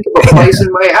trying to think of a place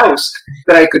in my house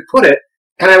that I could put it,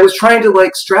 and I was trying to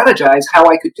strategize how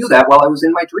I could do that while I was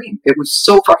in my dream. It was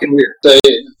so fucking weird. So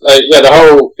the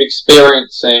whole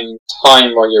experiencing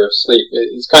time while you're asleep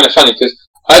is kind of funny, because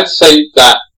I'd say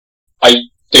that I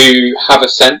do have a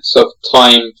sense of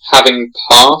time having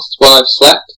passed while I've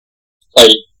slept.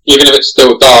 Even if it's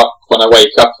still dark when I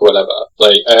wake up or whatever,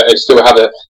 I still have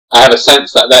a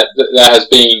sense that there has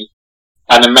been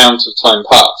an amount of time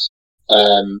passed.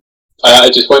 I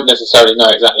just won't necessarily know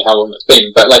exactly how long it's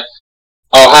been, but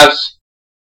I'll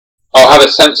have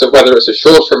a sense of whether it's a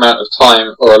shorter amount of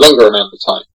time or a longer amount of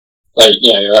time. Like,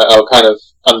 I'll kind of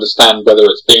understand whether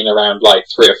it's been around like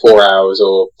 3 or 4 hours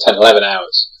or 10, 11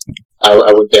 hours. I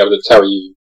wouldn't be able to tell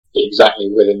you exactly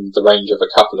within the range of a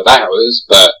couple of hours,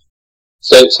 but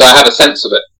so I have a sense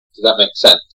of it. Does that make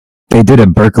sense? They did a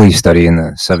Berkeley study in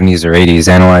the 70s or 80s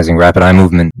analyzing rapid eye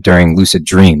movement during lucid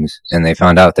dreams, and they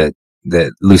found out that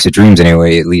lucid dreams,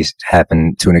 anyway, at least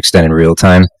happen to an extent in real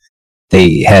time.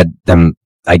 They had them,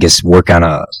 I guess, work on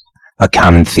a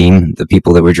common theme, the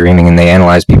people that were dreaming, and they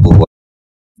analyzed people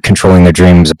controlling their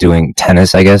dreams doing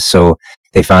tennis, I guess. So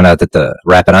they found out that the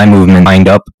rapid eye movement lined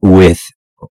up with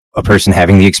a person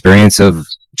having the experience of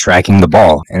tracking the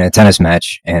ball in a tennis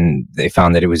match, and they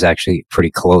found that it was actually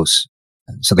pretty close.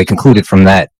 So they concluded from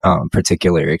that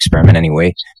particular experiment,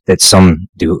 anyway, that some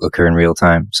do occur in real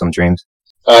time, some dreams.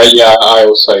 Yeah, I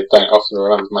also don't often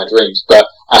remember my dreams, but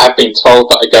I have been told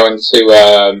that I go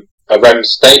into a REM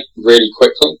state really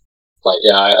quickly. Like,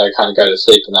 I kind of go to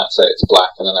sleep and that's it, it's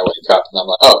black, and then I wake up and I'm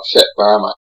like, oh shit, where am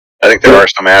I? I think there are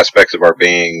some aspects of our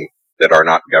being that are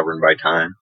not governed by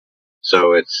time.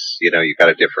 So it's, you got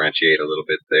to differentiate a little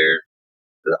bit there.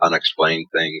 The unexplained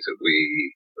things that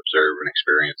we observe and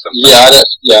experience sometimes.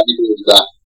 I agree with that.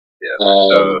 Yeah.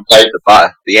 So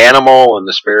the animal and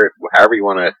the spirit, however you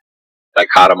want to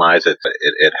dichotomize it,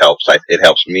 it helps. It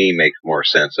helps me make more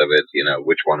sense of it.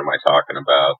 Which one am I talking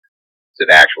about? Is it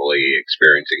actually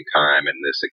experiencing time in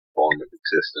this form of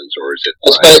existence, or is it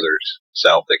my other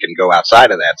self that can go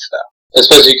outside of that stuff? I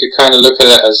suppose you could kind of look at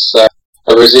it as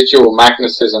a residual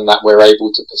magnetism that we're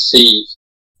able to perceive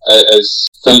as,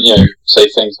 say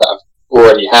things that have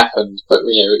already happened, but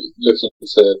looking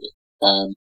into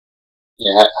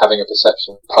having a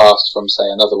perception of the past from, say,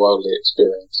 another worldly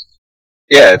experience.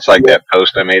 Yeah, it's like that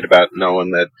post I made about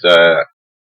knowing that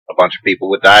a bunch of people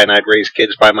would die and I'd raise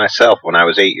kids by myself when I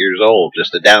was 8 years old,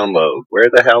 just a download. Where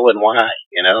the hell and why,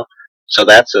 So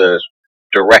that's a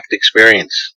direct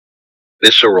experience,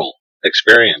 visceral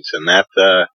experience, and that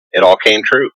it all came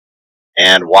true.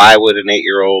 And why would an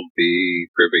 8-year-old be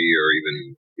privy or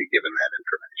even be given that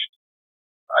information?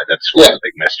 That's one of the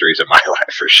big mysteries of my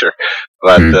life, for sure.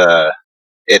 But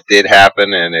it did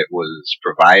happen, and it was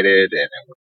provided, and it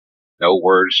was no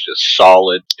words, just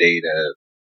solid data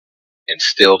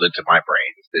instilled into my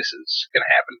brain. This is going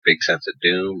to happen. Big sense of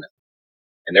doom.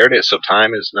 And there it is. So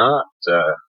time is not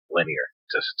linear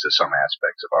to some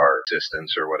aspects of our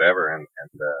existence or whatever. And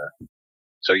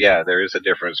so, yeah, there is a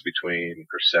difference between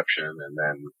perception and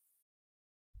then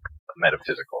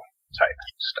metaphysical type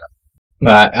stuff.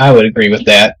 I would agree with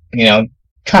that.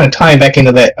 Kind of tying back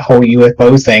into that whole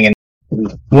UFO thing and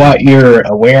what your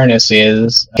awareness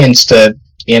is tends to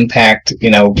impact,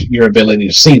 your ability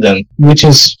to see them, which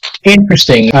is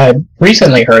interesting. I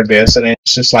recently heard this, and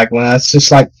it's just like,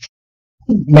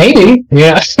 maybe,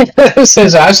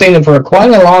 since I've seen them for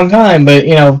quite a long time, but,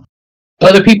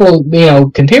 other people,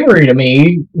 contemporary to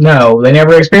me, no, they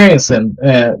never experienced them,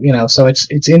 so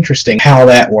it's interesting how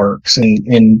that works,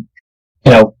 and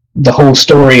the whole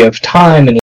story of time,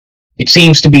 and it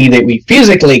seems to be that we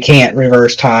physically can't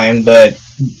reverse time, but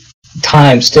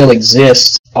time still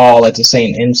exists all at the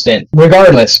same instant,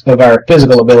 regardless of our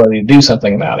physical ability to do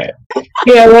something about it.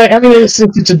 Yeah, right. I mean, it's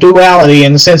a duality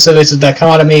in the sense that it's a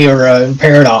dichotomy or a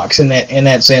paradox in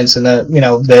that sense, and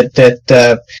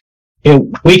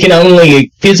we can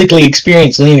only physically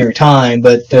experience linear time,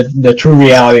 but the true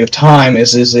reality of time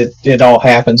is it all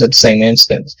happens at the same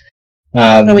instant.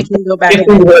 So we can go back.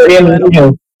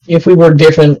 If we were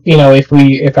different,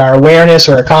 if our awareness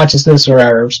or our consciousness or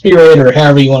our spirit or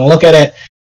however you want to look at it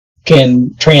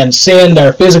can transcend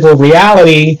our physical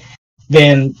reality,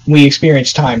 then we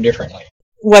experience time differently.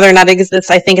 Whether or not it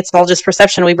exists, I think it's all just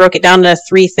perception. We broke it down to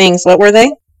 3 things. What were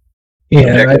they?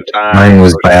 Yeah, mine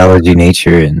was biology,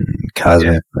 nature, and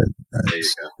cosmic.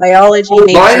 Biology,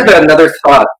 nature. Well, I had another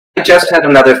thought. I just had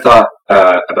another thought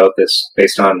about this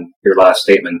based on your last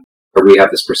statement, where we have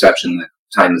this perception that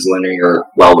time is linear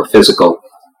while we're physical,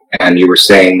 and you were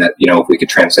saying that, if we could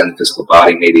transcend the physical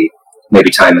body, maybe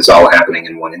time is all happening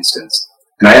in one instance.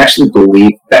 And I actually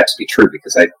believe that to be true,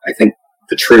 because I think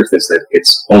the truth is that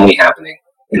it's only happening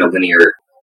in a linear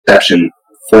perception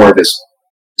for this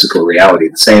physical reality.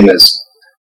 The same as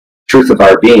truth of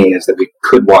our being is that we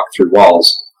could walk through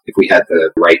walls if we had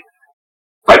the right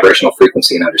vibrational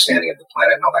frequency and understanding of the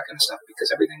planet and all that kind of stuff,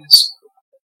 because everything is,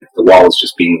 the wall is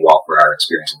just being the wall for our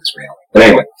experience of this reality. But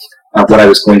anyway, what I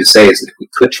was going to say is that if we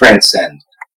could transcend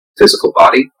physical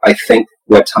body, I think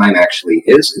what time actually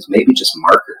is maybe just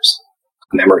markers,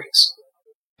 memories.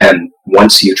 And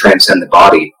once you transcend the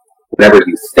body, whatever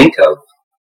you think of,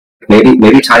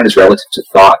 maybe time is relative to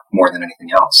thought more than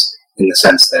anything else, in the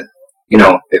sense that,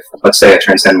 if, let's say I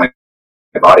transcend my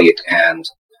body and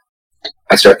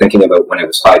I start thinking about when I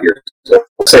was 5 years old.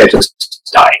 Let's say I just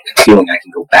died, feeling I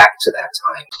can go back to that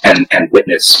time and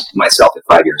witness myself at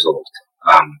 5 years old.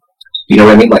 You know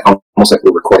what I mean? Like almost like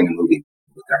we're recording a movie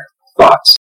with our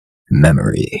thoughts.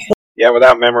 Memory. Yeah,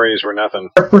 without memories, we're nothing.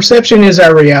 Our perception is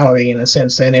our reality in a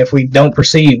sense, and if we don't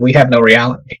perceive, we have no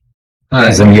reality.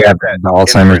 Because then you have the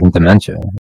Alzheimer's and dementia.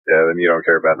 Yeah, then you don't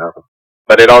care about nothing.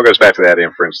 But it all goes back to that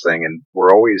inference thing, and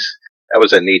that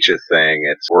was a Nietzsche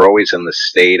thing. We're always in the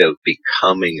state of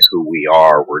becoming who we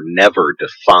are. We're never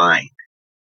defined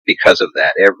because of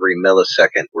that. Every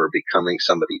millisecond, we're becoming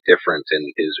somebody different,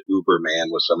 and his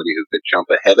Uberman was somebody who could jump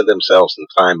ahead of themselves in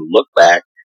time, look back,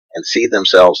 and see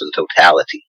themselves in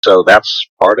totality. So that's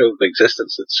part of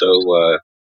existence. It's so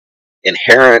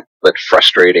inherent but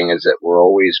frustrating, is that we're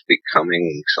always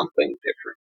becoming something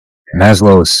different.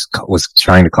 Maslow was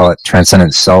trying to call it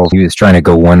transcendent self. He was trying to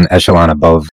go one echelon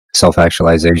above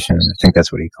self-actualization. I think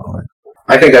that's what he called it.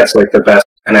 I think that's like the best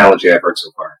analogy I've heard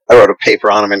so far. I wrote a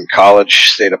paper on him in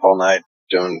college, stayed up all night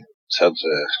doing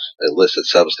illicit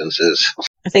substances.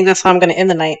 I think that's how I'm going to end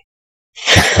the night.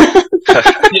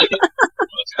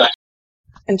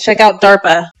 And check out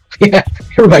DARPA. Yeah,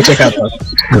 everybody check out those.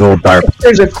 Good old DARPA.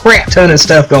 There's a crap ton of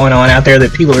stuff going on out there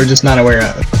that people are just not aware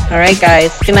of. All right,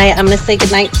 guys. Good night. I'm going to say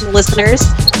good night to the listeners.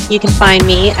 You can find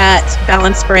me at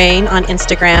Balance Brain on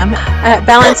Instagram, at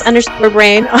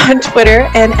Balance_Brain on Twitter,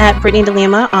 and at Brittany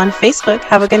DeLima on Facebook.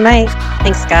 Have a good night.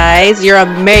 Thanks, guys. You're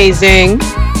amazing.